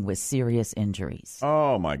is dealing with serious injuries.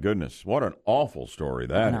 Oh, my goodness. What an awful story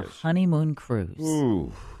that is. On a honeymoon cruise.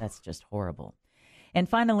 Ooh. That's just horrible. And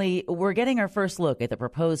finally, we're getting our first look at the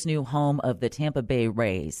proposed new home of the Tampa Bay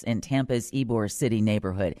Rays in Tampa's Ybor City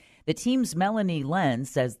neighborhood. The team's Melanie Len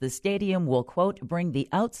says the stadium will, quote, bring the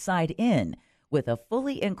outside in with a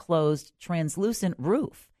fully enclosed translucent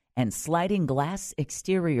roof and sliding glass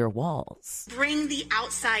exterior walls. Bring the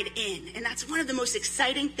outside in, and that's one of the most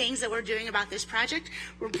exciting things that we're doing about this project.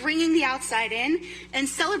 We're bringing the outside in and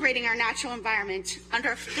celebrating our natural environment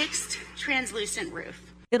under a fixed translucent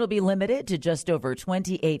roof. It'll be limited to just over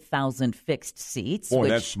 28,000 fixed seats. Boy,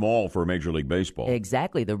 that's small for Major League Baseball.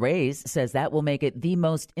 Exactly. The Rays says that will make it the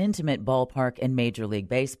most intimate ballpark in Major League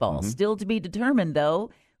Baseball. Mm-hmm. Still Still to be determined, though,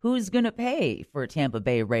 who's going to pay for Tampa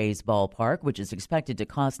Bay Rays ballpark, which is expected to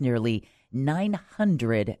cost nearly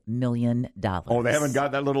 $900 million. Oh, they haven't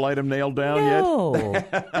got that little item nailed down yet?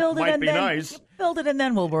 Build it Might and be then, nice. Build it and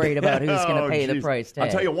then we'll worry about who's going to pay the price tag.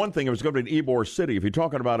 I'll tell you one thing. It was going to be in Ybor City. If you're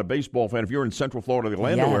talking about a baseball fan, if you're in Central Florida, the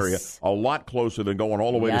Orlando area, a lot closer than going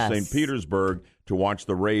all the way to St. Petersburg to watch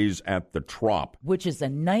the Rays at the Trop. Which is a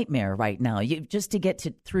nightmare right now. Just to get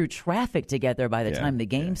through traffic to get there by the time the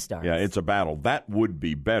game starts. Yeah, it's a battle. That would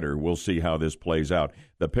be better. We'll see how this plays out.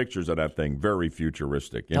 The pictures of that thing, very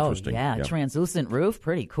futuristic. Interesting. Oh, yeah. Translucent roof.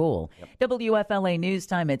 Pretty cool. Yep. WFLA News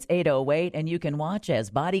Time, it's 8:08, and you can watch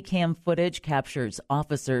as body cam footage captures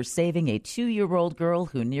officers saving a 2-year-old girl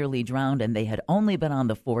who nearly drowned, and they had only been on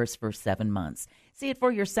the force for 7 months. See it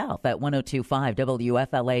for yourself at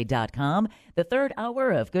 1025WFLA.com. The third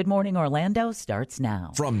hour of Good Morning Orlando starts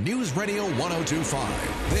now. From News Radio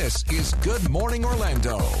 1025, this is Good Morning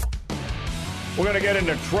Orlando. We're going to get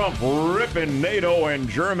into Trump ripping NATO and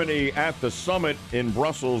Germany at the summit in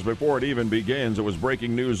Brussels before it even begins. It was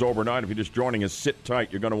breaking news overnight. If you're just joining us, sit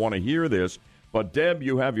tight. You're going to want to hear this. But, Deb,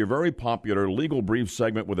 you have your very popular Legal Brief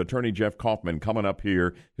segment with attorney Jeff Kaufman coming up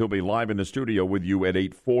here. He'll be live in the studio with you at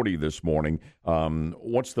 8:40 this morning.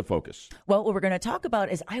 What's the focus? Well, what we're going to talk about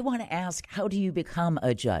is I want to ask, how do you become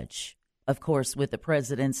a judge? Of course, with the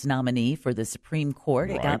president's nominee for the Supreme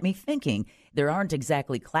Court, it got me thinking there aren't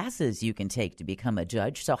exactly classes you can take to become a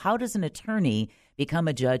judge. So how does an attorney become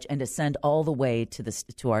a judge and ascend all the way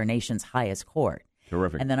to our nation's highest court?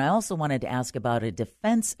 Terrific. And then I also wanted to ask about a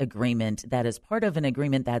defense agreement that is part of an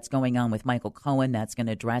agreement that's going on with Michael Cohen that's going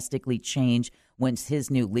to drastically change once his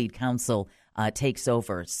new lead counsel takes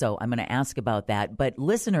over. So I'm going to ask about that. But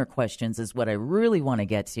listener questions is what I really want to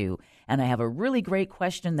get to. And I have a really great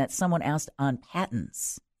question that someone asked on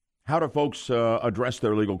patents. How do folks address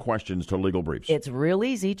their legal questions to Legal Briefs? It's real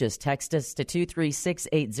easy. Just text us to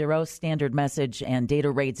 23680. Standard message and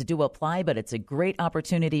data rates do apply, but it's a great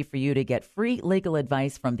opportunity for you to get free legal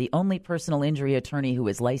advice from the only personal injury attorney who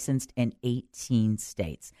is licensed in 18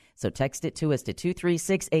 states. So text it to us to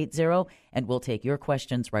 23680, and we'll take your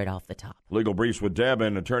questions right off the top. Legal Briefs with Deb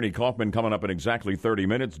and attorney Kaufman coming up in exactly 30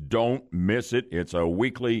 minutes. Don't miss it. It's a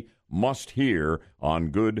weekly must-hear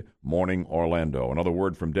on Good Morning Orlando. Another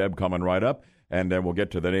word from Deb coming right up, and then we'll get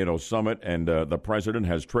to the NATO summit, and the president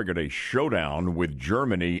has triggered a showdown with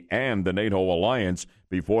Germany and the NATO alliance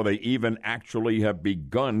before they even actually have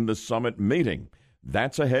begun the summit meeting.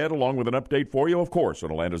 That's ahead, along with an update for you, of course,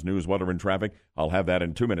 on Orlando's news, weather, and traffic. I'll have that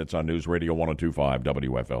in 2 minutes on News Radio 1025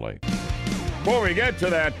 WFLA. Before we get to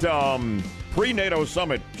that pre-NATO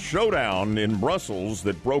summit showdown in Brussels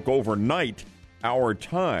that broke overnight our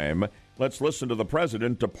time, let's listen to the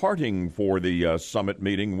president departing for the summit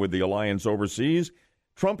meeting with the alliance overseas.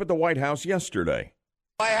 Trump at the White House yesterday.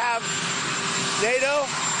 I have NATO.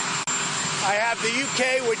 I have the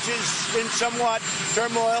UK, which is in somewhat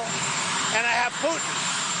turmoil. And I have Putin.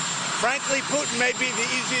 Frankly, Putin may be the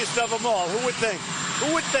easiest of them all. Who would think?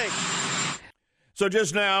 Who would think? So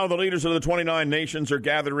just now, the leaders of the 29 nations are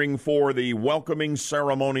gathering for the welcoming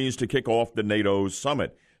ceremonies to kick off the NATO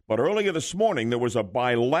summit. But earlier this morning, there was a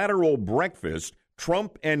bilateral breakfast.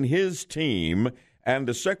 Trump and his team and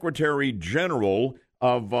the Secretary General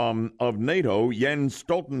of NATO, Jens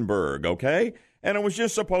Stoltenberg, okay? And it was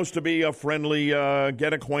just supposed to be a friendly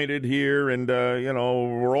get acquainted here and,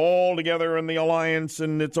 we're all together in the alliance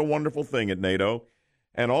and it's a wonderful thing at NATO.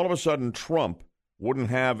 And all of a sudden, Trump wouldn't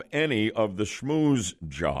have any of the schmooze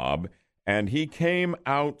job, and he came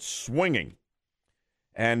out swinging.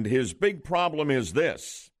 And his big problem is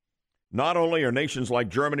this. Not only are nations like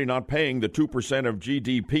Germany not paying the 2% of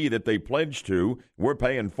GDP that they pledged to, we're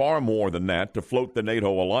paying far more than that to float the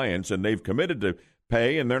NATO alliance, and they've committed to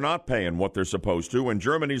pay, and they're not paying what they're supposed to. And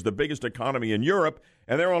Germany's the biggest economy in Europe,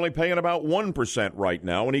 and they're only paying about 1% right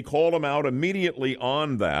now. And he called them out immediately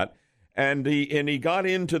on that, and he got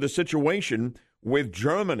into the situation with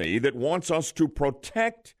Germany that wants us to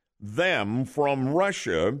protect them from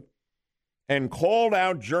Russia, and called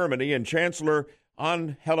out Germany and Chancellor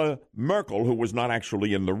Angela Merkel, who was not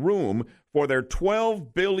actually in the room, for their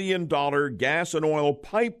 $12 billion gas and oil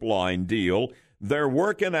pipeline deal they're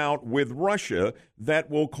working out with Russia that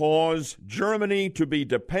will cause Germany to be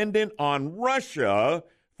dependent on Russia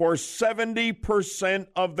for 70%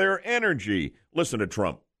 of their energy. Listen to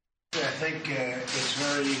Trump. I think it's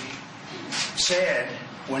very sad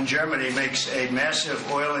when Germany makes a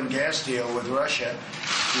massive oil and gas deal with Russia,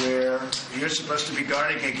 where you're supposed to be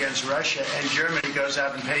guarding against Russia, and Germany goes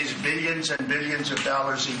out and pays billions and billions of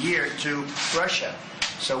dollars a year to Russia.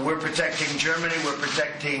 So we're protecting Germany, we're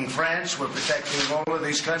protecting France, we're protecting all of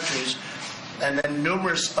these countries, and then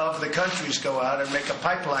numerous of the countries go out and make a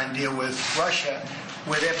pipeline deal with Russia,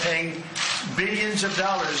 where they're paying billions of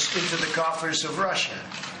dollars into the coffers of Russia.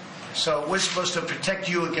 So we're supposed to protect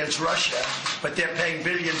you against Russia, but they're paying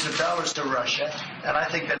billions of dollars to Russia, and I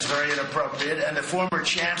think that's very inappropriate. And the former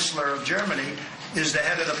chancellor of Germany is the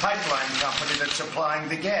head of the pipeline company that's supplying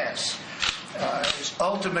the gas.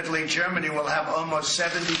 Ultimately, Germany will have almost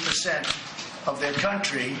 70% of their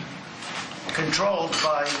country controlled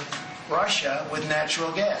by Russia with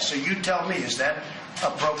natural gas. So you tell me, is that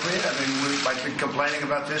appropriate? I mean, I've been complaining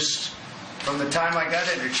about this from the time I got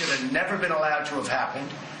in. It should have never been allowed to have happened.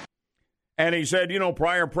 And he said,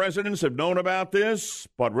 prior presidents have known about this,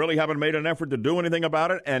 but really haven't made an effort to do anything about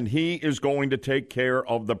it, and he is going to take care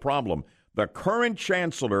of the problem. The current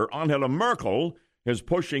chancellor, Angela Merkel, is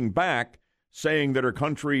pushing back, saying that her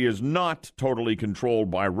country is not totally controlled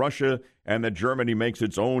by Russia and that Germany makes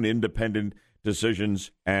its own independent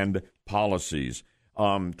decisions and policies.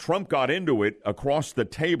 Trump got into it across the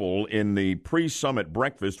table in the pre-summit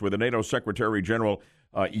breakfast with the NATO Secretary General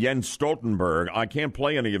Jens Stoltenberg. I can't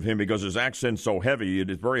play any of him because his accent's so heavy. It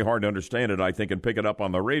is very hard to understand it, I think, and pick it up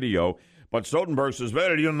on the radio. But Stoltenberg says,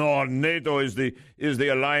 well, NATO is the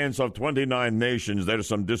alliance of 29 nations. There's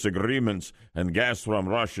some disagreements, and gas from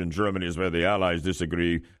Russia and Germany is where the allies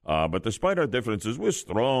disagree. But despite our differences, we're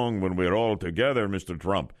strong when we're all together, Mr.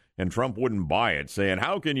 Trump. And Trump wouldn't buy it, saying,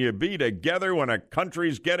 how can you be together when a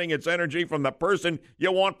country's getting its energy from the person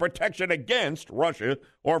you want protection against, Russia,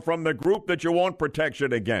 or from the group that you want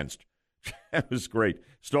protection against? That was great.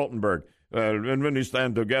 Stoltenberg, and when we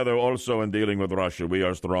stand together also in dealing with Russia, we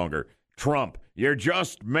are stronger. Trump, you're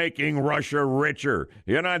just making Russia richer.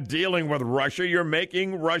 You're not dealing with Russia, you're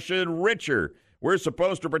making Russia richer. We're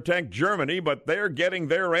supposed to protect Germany, but they're getting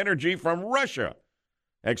their energy from Russia.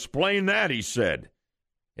 Explain that, he said.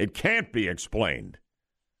 It can't be explained.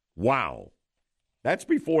 Wow. That's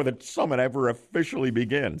before the summit ever officially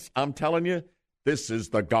begins. I'm telling you, this is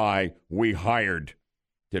the guy we hired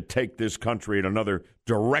to take this country in another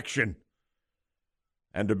direction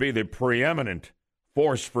and to be the preeminent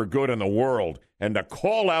force for good in the world and to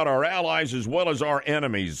call out our allies as well as our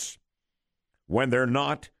enemies when they're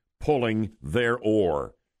not pulling their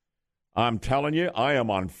oar. I'm telling you, I am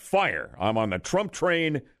on fire. I'm on the Trump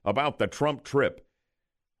train about the Trump trip.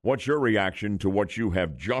 What's your reaction to what you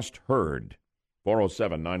have just heard?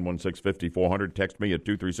 407-916-5400. Text me at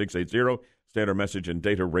 23680. Standard message and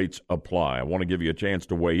data rates apply. I want to give you a chance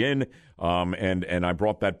to weigh in, and I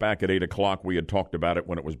brought that back at 8 o'clock. We had talked about it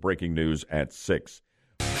when it was breaking news at 6.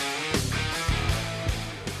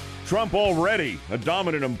 Trump already a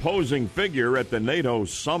dominant, imposing figure at the NATO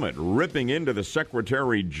summit, ripping into the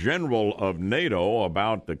Secretary General of NATO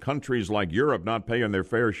about the countries like Europe not paying their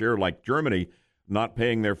fair share, like Germany not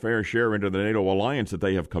paying their fair share into the NATO alliance that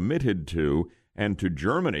they have committed to, and to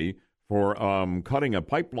Germany for cutting a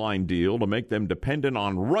pipeline deal to make them dependent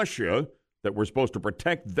on Russia that we're supposed to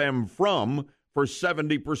protect them from for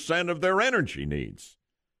 70% of their energy needs.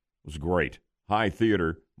 It was great. High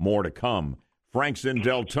theater, more to come. Frank's in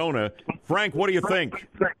Deltona. Frank, what do you think?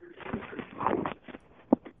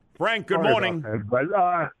 Frank, good morning. But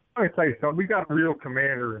let me tell you something. We got a real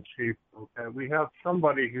commander-in-chief, and we have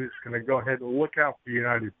somebody who's going to go ahead and look out for the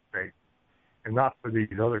United States and not for these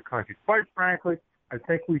other countries. Quite frankly, I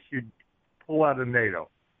think we should pull out of NATO.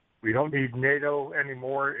 We don't need NATO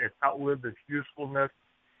anymore. It's outlived its usefulness.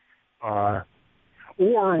 Or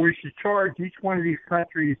we should charge each one of these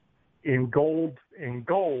countries in gold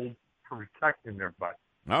for protecting their budget.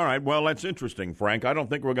 All right. Well, that's interesting, Frank. I don't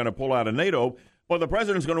think we're going to pull out of NATO, but the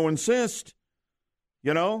president's going to insist.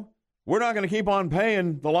 You know, we're not going to keep on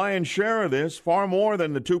paying the lion's share of this, far more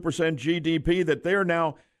than the 2% GDP that they're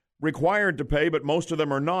now required to pay, but most of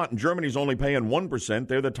them are not. And Germany's only paying 1%.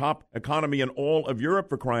 They're the top economy in all of Europe,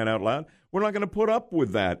 for crying out loud. We're not going to put up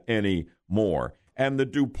with that anymore. And the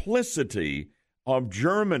duplicity of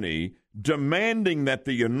Germany demanding that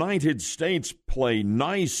the United States play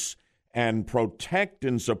nice and protect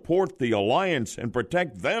and support the alliance and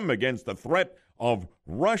protect them against the threat of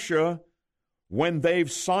Russia when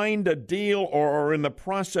they've signed a deal or are in the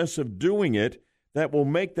process of doing it that will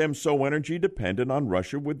make them so energy dependent on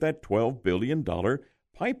Russia with that $12 billion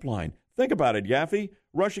pipeline. Think about it, Yaffee.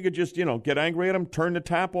 Russia could just, get angry at them, turn the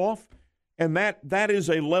tap off. And that is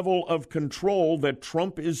a level of control that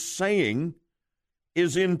Trump is saying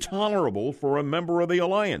is intolerable for a member of the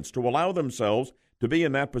alliance to allow themselves to be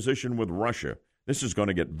in that position with Russia. This is going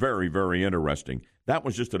to get very, very interesting. That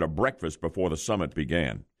was just at a breakfast before the summit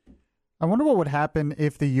began. I wonder what would happen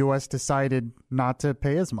if the U.S. decided not to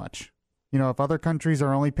pay as much. If other countries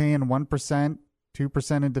are only paying 1%,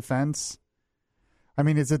 2% in defense. I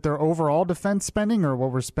mean, is it their overall defense spending or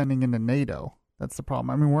what we're spending into NATO? That's the problem.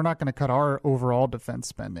 I mean, we're not going to cut our overall defense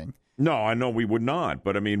spending. No, I know we would not.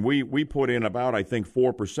 But, I mean, we put in about, I think,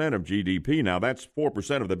 4% of GDP. Now, that's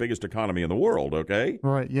 4% of the biggest economy in the world, okay?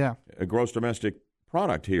 Right, yeah. A gross domestic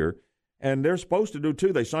product here. And they're supposed to do,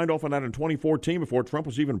 too. They signed off on that in 2014 before Trump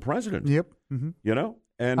was even president. Yep. Mm-hmm.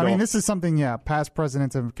 And I mean, this is something, past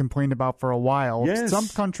presidents have complained about for a while. Yes. Some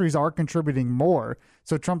countries are contributing more.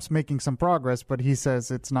 So Trump's making some progress, but he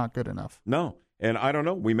says it's not good enough. No. And I don't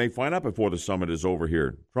know. We may find out before the summit is over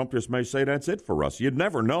here. Trump just may say that's it for us. You'd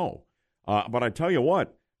never know. But I tell you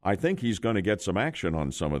what, I think he's going to get some action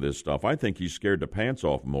on some of this stuff. I think he's scared the pants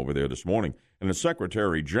off him over there this morning. And the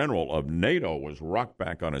Secretary General of NATO was rocked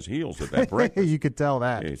back on his heels at that breakfast. You could tell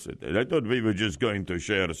that. He said, I thought we were just going to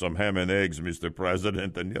share some ham and eggs, Mr.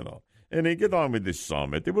 President, and he get on with this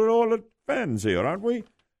summit. We're all fans here, aren't we?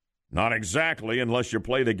 Not exactly, unless you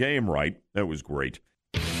play the game right. That was great.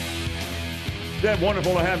 Deb,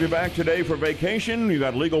 wonderful to have you back today for vacation. You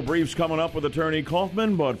got legal briefs coming up with Attorney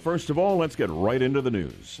Kaufman, but first of all, let's get right into the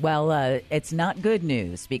news. Well, it's not good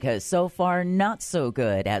news because so far not so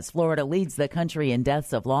good as Florida leads the country in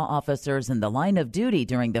deaths of law officers in the line of duty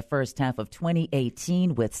during the first half of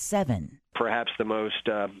 2018 with 7. Perhaps the most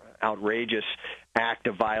outrageous act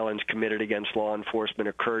of violence committed against law enforcement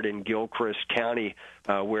occurred in Gilchrist County,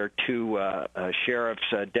 where 2 sheriff's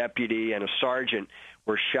deputy and a sergeant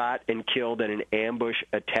were shot and killed in an ambush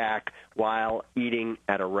attack while eating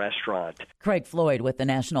at a restaurant. Craig Floyd with the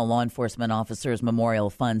National Law Enforcement Officers Memorial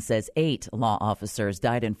Fund says 8 law officers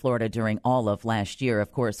died in Florida during all of last year.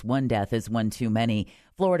 Of course, one death is one too many.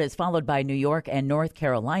 Florida is followed by New York and North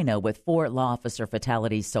Carolina with 4 law officer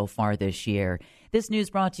fatalities so far this year. This news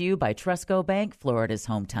brought to you by Trusco Bank, Florida's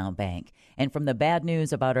hometown bank. And from the bad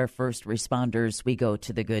news about our first responders, we go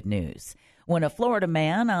to the good news. When a Florida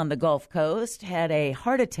man on the Gulf Coast had a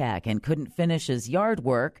heart attack and couldn't finish his yard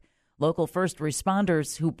work, local first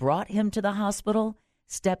responders who brought him to the hospital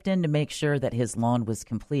stepped in to make sure that his lawn was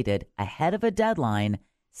completed ahead of a deadline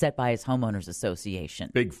set by his homeowners association.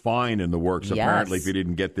 Big fine in the works, Yes. apparently, if he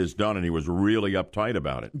didn't get this done, and he was really uptight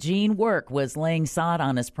about it. Gene Work was laying sod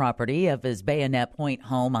on his property of his Bayonet Point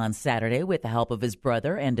home on Saturday with the help of his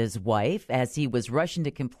brother and his wife. As he was rushing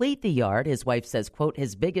to complete the yard, his wife says, quote,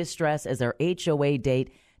 his biggest stress as our HOA date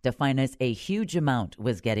to finance a huge amount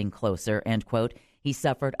was getting closer, end quote. He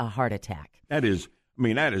suffered a heart attack. That is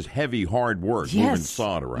heavy, hard work, moving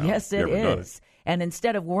sod around. Yes, it is. And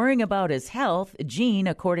instead of worrying about his health, Gene,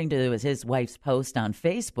 according to his wife's post on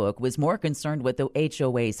Facebook, was more concerned with the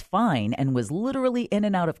HOA's fine and was literally in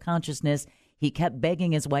and out of consciousness. He kept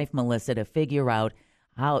begging his wife, Melissa, to figure out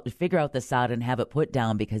the sod and have it put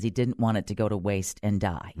down because he didn't want it to go to waste and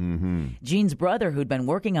die. Mm-hmm. Gene's brother, who'd been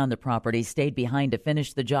working on the property, stayed behind to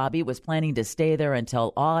finish the job. He was planning to stay there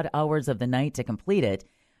until odd hours of the night to complete it.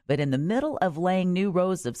 But in the middle of laying new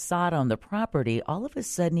rows of sod on the property, all of a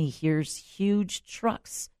sudden he hears huge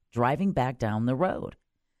trucks driving back down the road.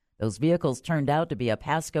 Those vehicles turned out to be a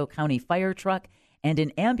Pasco County fire truck and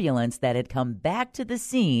an ambulance that had come back to the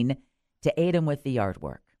scene to aid him with the yard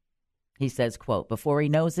work. He says, quote, before he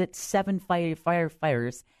knows it, 7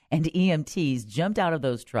 firefighters and EMTs jumped out of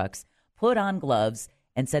those trucks, put on gloves,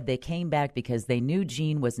 and said they came back because they knew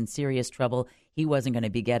Gene was in serious trouble. He wasn't going to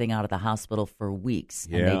be getting out of the hospital for weeks,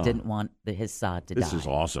 and they didn't want his sod to die. This is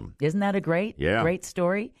awesome. Isn't that a great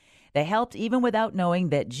story? They helped even without knowing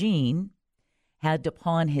that Gene had to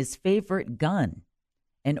pawn his favorite gun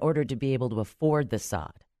in order to be able to afford the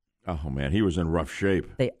sod. Oh, man, he was in rough shape.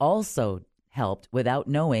 They also helped without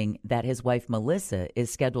knowing that his wife, Melissa,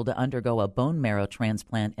 is scheduled to undergo a bone marrow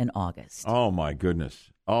transplant in August. Oh, my goodness.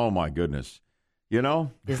 Oh, my goodness. You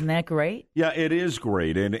know? Isn't that great? Yeah, it is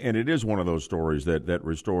great. And it is one of those stories that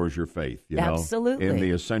restores your faith, you know? Absolutely. In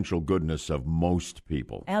the essential goodness of most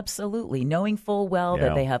people. Absolutely. Knowing full well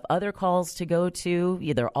that they have other calls to go to.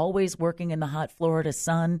 They're always working in the hot Florida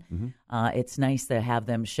sun. Mm-hmm. It's nice to have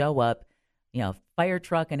them show up. Fire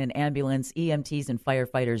truck and an ambulance, EMTs and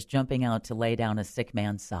firefighters jumping out to lay down a sick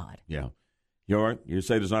man's sod. Yeah. You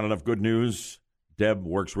say there's not enough good news. Deb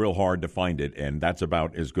works real hard to find it, and that's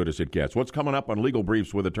about as good as it gets. What's coming up on Legal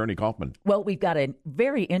Briefs with Attorney Kaufman? Well, we've got a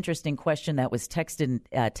very interesting question that was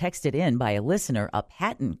texted in by a listener, a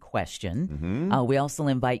patent question. Mm-hmm. We also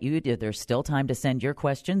invite you, there's still time to send your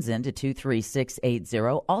questions in to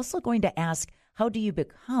 23680. Also going to ask, how do you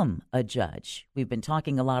become a judge? We've been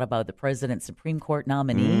talking a lot about the president's Supreme Court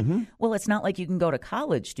nominee. Mm-hmm. Well, it's not like you can go to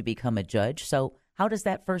college to become a judge. So how does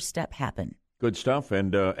that first step happen? Good stuff,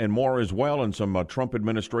 and more as well, and some Trump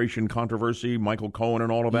administration controversy, Michael Cohen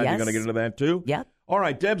and all of that. Yes. You're going to get into that, too? Yep. All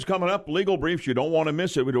right, Deb's coming up. Legal Briefs, you don't want to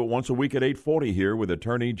miss it. We do it once a week at 8:40 here with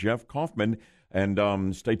attorney Jeff Kaufman.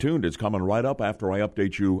 And stay tuned. It's coming right up after I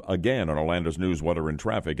update you again on Orlando's news, weather, and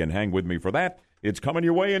traffic. And hang with me for that. It's coming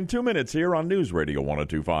your way in 2 minutes here on News Radio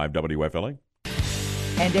 102.5 WFLA.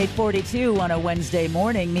 And 8:42 on a Wednesday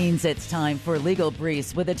morning means it's time for Legal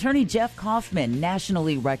Briefs with attorney Jeff Kaufman,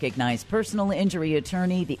 nationally recognized personal injury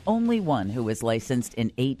attorney, the only one who is licensed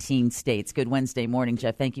in 18 states. Good Wednesday morning,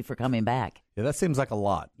 Jeff. Thank you for coming back. Yeah, that seems like a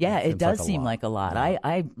lot. Yeah, it does seem like a lot. Yeah.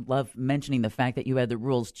 I love mentioning the fact that you had the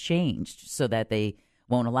rules changed so that they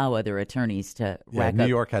won't allow other attorneys to rack up. New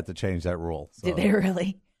York had to change that rule. So. Did they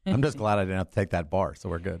really? I'm just glad I didn't have to take that bar, so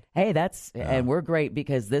we're good. Hey, and we're great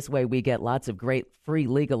because this way we get lots of great free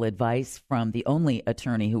legal advice from the only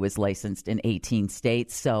attorney who is licensed in 18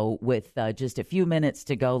 states. So with just a few minutes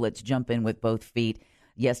to go, let's jump in with both feet.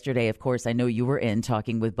 Yesterday, of course, I know you were in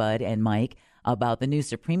talking with Bud and Mike about the new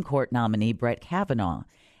Supreme Court nominee, Brett Kavanaugh.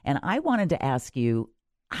 And I wanted to ask you,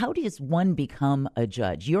 how does one become a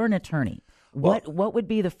judge? You're an attorney. What would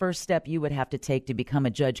be the first step you would have to take to become a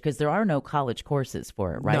judge? Because there are no college courses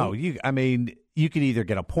for it, right? No, you could either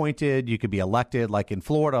get appointed, you could be elected. Like in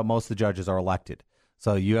Florida, most of the judges are elected.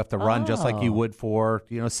 So you have to run just like you would for,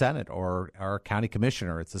 Senate or county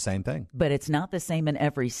commissioner. It's the same thing. But it's not the same in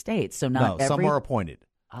every state. So some are appointed.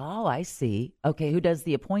 Oh, I see. Okay, who does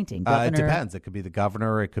the appointing? Governor? It depends. It could be the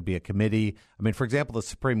governor. It could be a committee. I mean, for example, the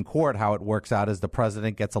Supreme Court, how it works out is the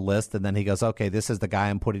president gets a list, and then he goes, okay, this is the guy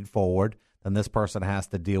I'm putting forward. Then this person has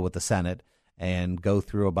to deal with the Senate and go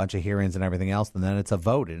through a bunch of hearings and everything else, and then it's a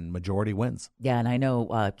vote, and majority wins. Yeah, and I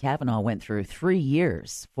know Kavanaugh went through 3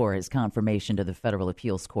 years for his confirmation to the Federal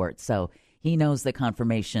Appeals Court, so he knows the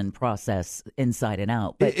confirmation process inside and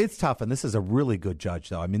out. But it's tough, and this is a really good judge,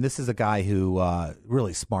 though. I mean, this is a guy who,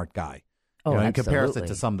 really smart guy. In comparison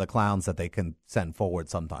to some of the clowns that they can send forward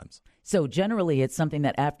sometimes. So generally, it's something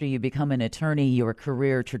that after you become an attorney, your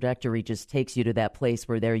career trajectory just takes you to that place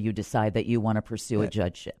where there you decide that you want to pursue a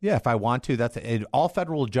judgeship. Yeah, if I want to, all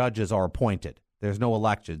federal judges are appointed. There's no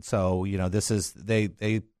election. So, this is,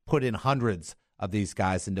 they put in hundreds of these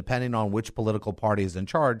guys, and depending on which political party is in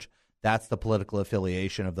charge, that's the political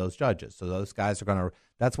affiliation of those judges. So those guys are going to,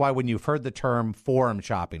 that's why when you've heard the term forum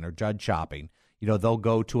shopping or judge shopping, they'll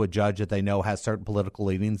go to a judge that they know has certain political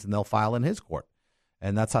leanings and they'll file in his court.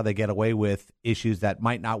 And that's how they get away with issues that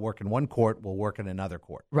might not work in one court will work in another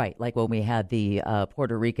court. Right, like when we had the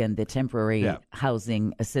Puerto Rican, the temporary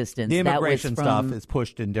housing assistance. The immigration stuff is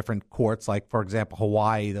pushed in different courts. Like, for example,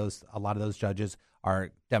 Hawaii, a lot of those judges are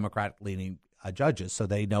Democrat-leaning judges, so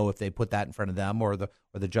they know if they put that in front of them or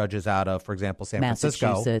the judges out of, for example, San Francisco.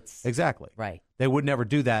 Massachusetts. Exactly. Right. They would never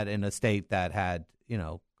do that in a state that had,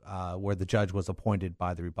 where the judge was appointed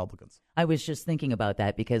by the Republicans. I was just thinking about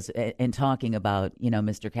that because in talking about,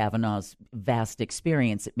 Mr. Kavanaugh's vast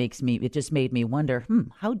experience, it just made me wonder,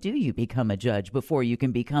 how do you become a judge before you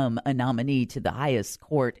can become a nominee to the highest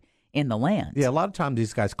court in the land? Yeah, a lot of times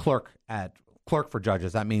these guys clerk for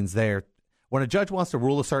judges. That means when a judge wants to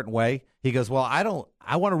rule a certain way, he goes, well, I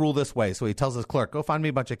want to rule this way. So he tells his clerk, go find me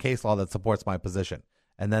a bunch of case law that supports my position.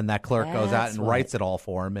 And then that clerk goes out and writes it all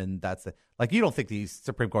for him. And that's it. Like, you don't think these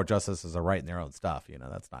Supreme Court justices are writing their own stuff.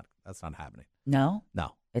 That's not happening. No?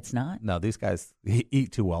 No. It's not? No, these guys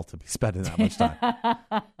eat too well to be spending that much time.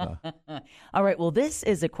 All right. Well, this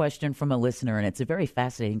is a question from a listener, and it's a very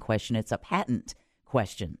fascinating question. It's a patent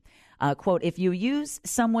question. Quote, if you use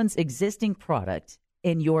someone's existing product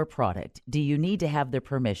in your product, do you need to have their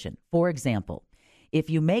permission? For example, if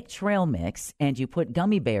you make trail mix and you put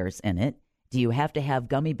gummy bears in it, do you have to have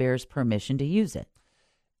gummy bears' permission to use it?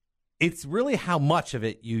 It's really how much of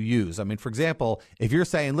it you use. I mean, for example, if you're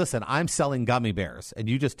saying, listen, I'm selling gummy bears, and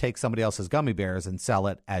you just take somebody else's gummy bears and sell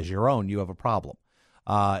it as your own, you have a problem.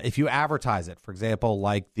 If you advertise it, for example,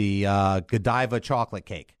 like the Godiva chocolate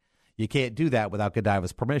cake, you can't do that without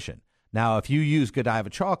Godiva's permission. Now, if you use Godiva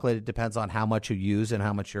chocolate, it depends on how much you use and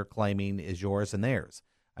how much you're claiming is yours and theirs.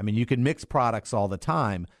 I mean, you can mix products all the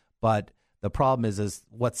time, but the problem is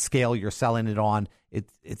what scale you're selling it on.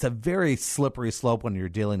 It's a very slippery slope when you're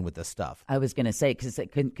dealing with this stuff. I was going to say, because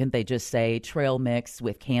couldn't they just say trail mix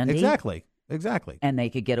with candy? Exactly. And they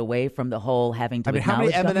could get away from the whole having to. I mean, how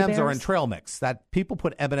many M&Ms are in trail mix? That people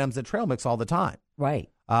put M&Ms in trail mix all the time. Right.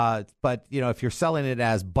 But if you're selling it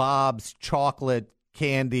as Bob's chocolate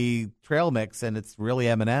candy trail mix and it's really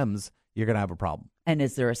M&Ms, you're going to have a problem. And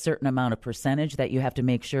is there a certain amount of percentage that you have to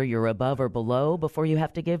make sure you're above or below before you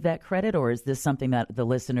have to give that credit? Or is this something that the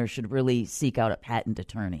listener should really seek out a patent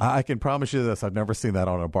attorney? I can promise you this. I've never seen that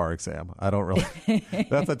on a bar exam. I don't really.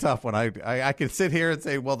 That's a tough one. I can sit here and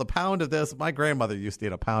say, well, the pound of this, my grandmother used to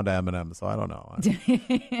eat a pound of M&M, so I don't know.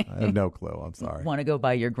 I have no clue. I'm sorry. Want to go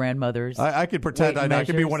by your grandmother's I could pretend. I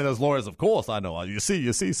could be one of those those lawyers. Of course, I know. You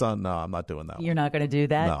see, son. No, I'm not doing that. You're not going to do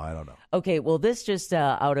that? No, I don't know. Okay, well, this just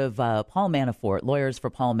out of Paul Manafort. Lawyers for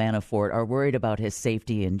Paul Manafort are worried about his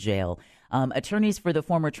safety in jail. Attorneys for the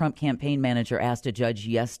former Trump campaign manager asked a judge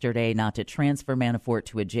yesterday not to transfer Manafort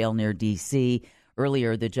to a jail near D.C.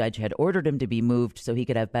 Earlier, the judge had ordered him to be moved so he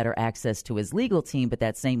could have better access to his legal team, but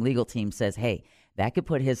that same legal team says, hey, that could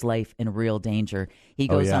put his life in real danger. He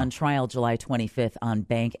goes on trial July 25th on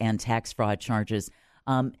bank and tax fraud charges.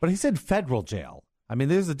 But he said federal jail. I mean,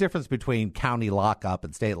 there's a difference between county lockup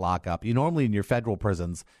and state lockup. You normally in your federal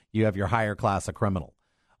prisons, you have your higher class of criminal.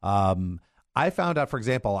 I found out, for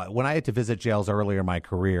example, when I had to visit jails earlier in my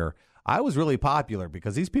career, I was really popular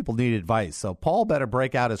because these people need advice. So Paul better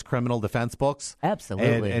break out his criminal defense books.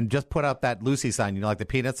 Absolutely. And just put up that Lucy sign, like the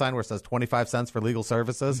peanut sign where it says 25 cents for legal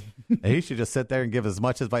services. And he should just sit there and give as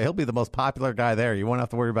much advice. He'll be the most popular guy there. You won't have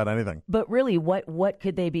to worry about anything. But really, what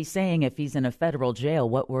could they be saying if he's in a federal jail?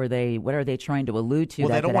 What are they trying to allude to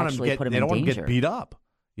that could actually put him in danger? They don't want him to get beat up.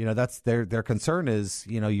 That's their concern is,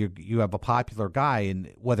 you have a popular guy,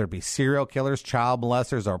 and whether it be serial killers, child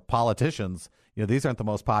molesters, or politicians, these aren't the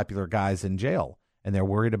most popular guys in jail, and they're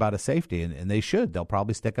worried about his safety, and they should. They'll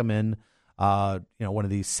probably stick him in, one of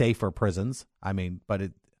these safer prisons. I mean, but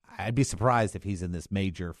I'd be surprised if he's in this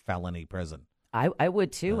major felony prison. I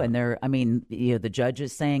would too, and the judge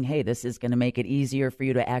is saying, "Hey, this is going to make it easier for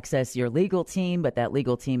you to access your legal team," but that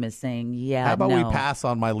legal team is saying, "Yeah, how about no. we pass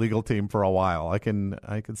on my legal team for a while? I can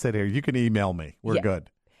sit here. You can email me. We're good."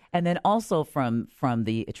 And then also from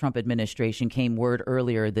the Trump administration came word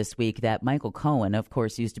earlier this week that Michael Cohen, of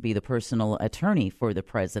course, used to be the personal attorney for the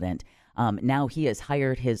president. Now he has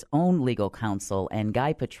hired his own legal counsel, and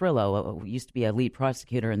Guy Petrillo, who used to be a lead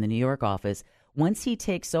prosecutor in the New York office. Once he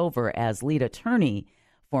takes over as lead attorney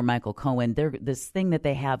for Michael Cohen, this thing that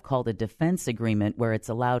they have called a defense agreement where it's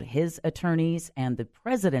allowed his attorneys and the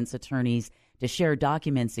president's attorneys to share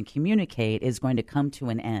documents and communicate is going to come to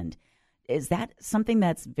an end. Is that something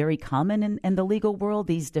that's very common in the legal world,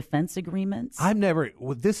 these defense agreements?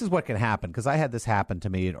 This is what can happen, because I had this happen to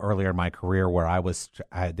me earlier in my career where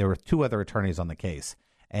there were two other attorneys on the case.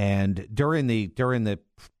 And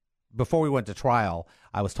before we went to trial,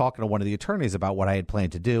 I was talking to one of the attorneys about what I had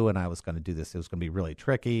planned to do, and I was going to do this. It was going to be really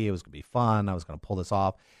tricky. It was going to be fun. I was going to pull this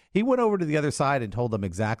off. He went over to the other side and told them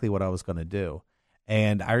exactly what I was going to do.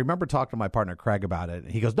 And I remember talking to my partner, Craig, about it.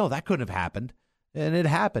 And he goes, no, that couldn't have happened. And it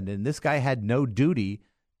happened. And this guy had no duty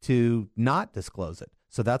to not disclose it.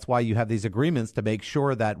 So that's why you have these agreements to make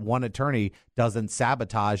sure that one attorney doesn't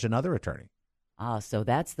sabotage another attorney. So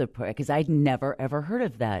that's because I'd never, ever heard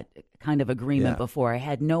of that kind of agreement before. I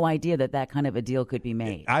had no idea that kind of a deal could be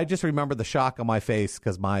made. I just remember the shock on my face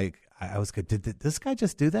because I was good. Did this guy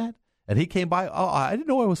just do that? And he came by. Oh, I didn't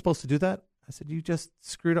know I was supposed to do that. I said, you just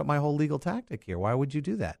screwed up my whole legal tactic here. Why would you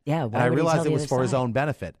do that? Yeah. And I realized it was for his own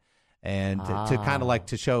benefit and to kind of like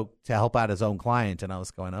to help out his own client. And I was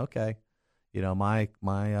going, okay.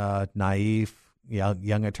 my naive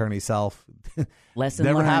young attorney self. Lesson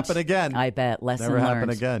never learned. happen again. I bet. Lesson never learned. happen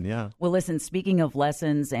again. Yeah. Well, listen, speaking of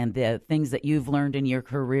lessons and the things that you've learned in your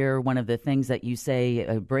career, one of the things that you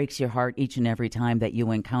say breaks your heart each and every time that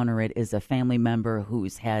you encounter it is a family member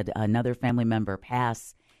who's had another family member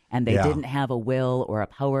pass, and they didn't have a will or a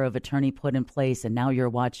power of attorney put in place, and now you're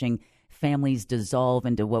watching families dissolve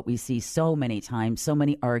into what we see so many times, so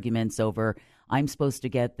many arguments over, I'm supposed to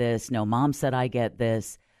get this, no, mom said I get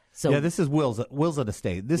this. So this is wills at a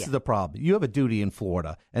state. This is the problem. You have a duty in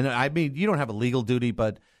Florida. And I mean, you don't have a legal duty,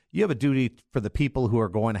 but you have a duty for the people who are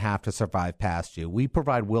going to have to survive past you. We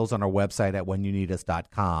provide wills on our website at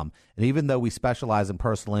whenyouneedus.com. And even though we specialize in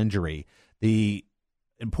personal injury, the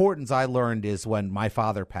importance I learned is when my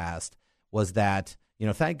father passed was that,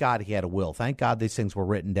 thank God he had a will. Thank God these things were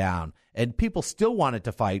written down. And people still wanted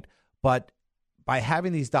to fight, but by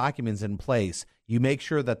having these documents in place, you make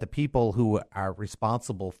sure that the people who are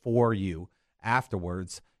responsible for you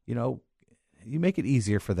afterwards, you make it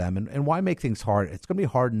easier for them. And why make things hard? It's going to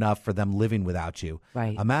be hard enough for them living without you.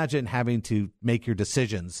 Right. Imagine having to make your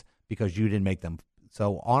decisions because you didn't make them.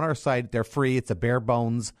 So on our site, they're free. It's a bare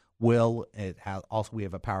bones will. Also, we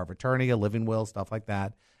have a power of attorney, a living will, stuff like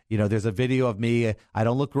that. There's a video of me. I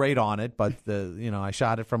don't look great on it, but I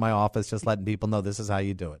shot it from my office, just letting people know this is how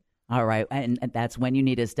you do it. All right, and that's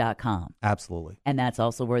whenyouneedus.com. Absolutely. And that's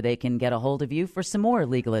also where they can get a hold of you for some more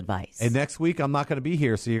legal advice. And next week, I'm not going to be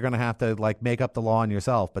here, so you're going to have to make up the law on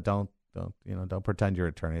yourself, but don't pretend you're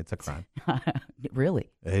an attorney. It's a crime. Really?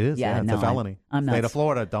 It is. Yeah, it's a felony. I'm not. State of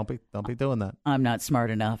Florida. Don't be doing that. I'm not smart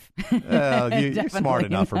enough. You're smart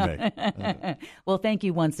enough for me. Well, thank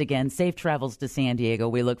you once again. Safe travels to San Diego.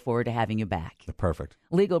 We look forward to having you back. Perfect.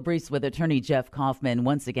 Legal Briefs with attorney Jeff Kaufman,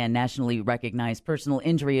 once again nationally recognized personal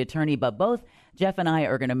injury attorney. But both Jeff and I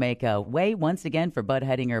are going to make a way once again for Bud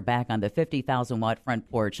Hedinger back on the 50,000-watt front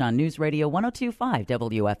porch on News Radio 102.5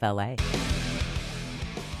 WFLA.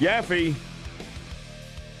 Yaffee.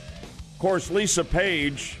 Of course, Lisa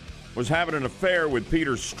Page was having an affair with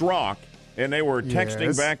Peter Strzok, and they were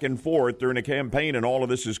texting back and forth during the campaign, and all of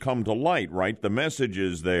this has come to light, right? The message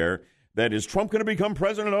is there that is Trump going to become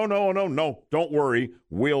president? Oh, no, don't worry.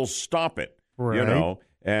 We'll stop it, right.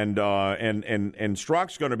 And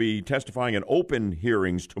Strzok's going to be testifying in open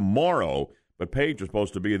hearings tomorrow, but Page was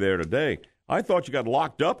supposed to be there today. I thought you got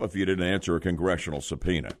locked up if you didn't answer a congressional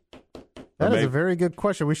subpoena. That is a very good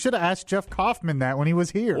question. We should have asked Jeff Kaufman that when he was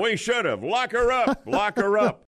here. We should have. Lock her up. Lock her up.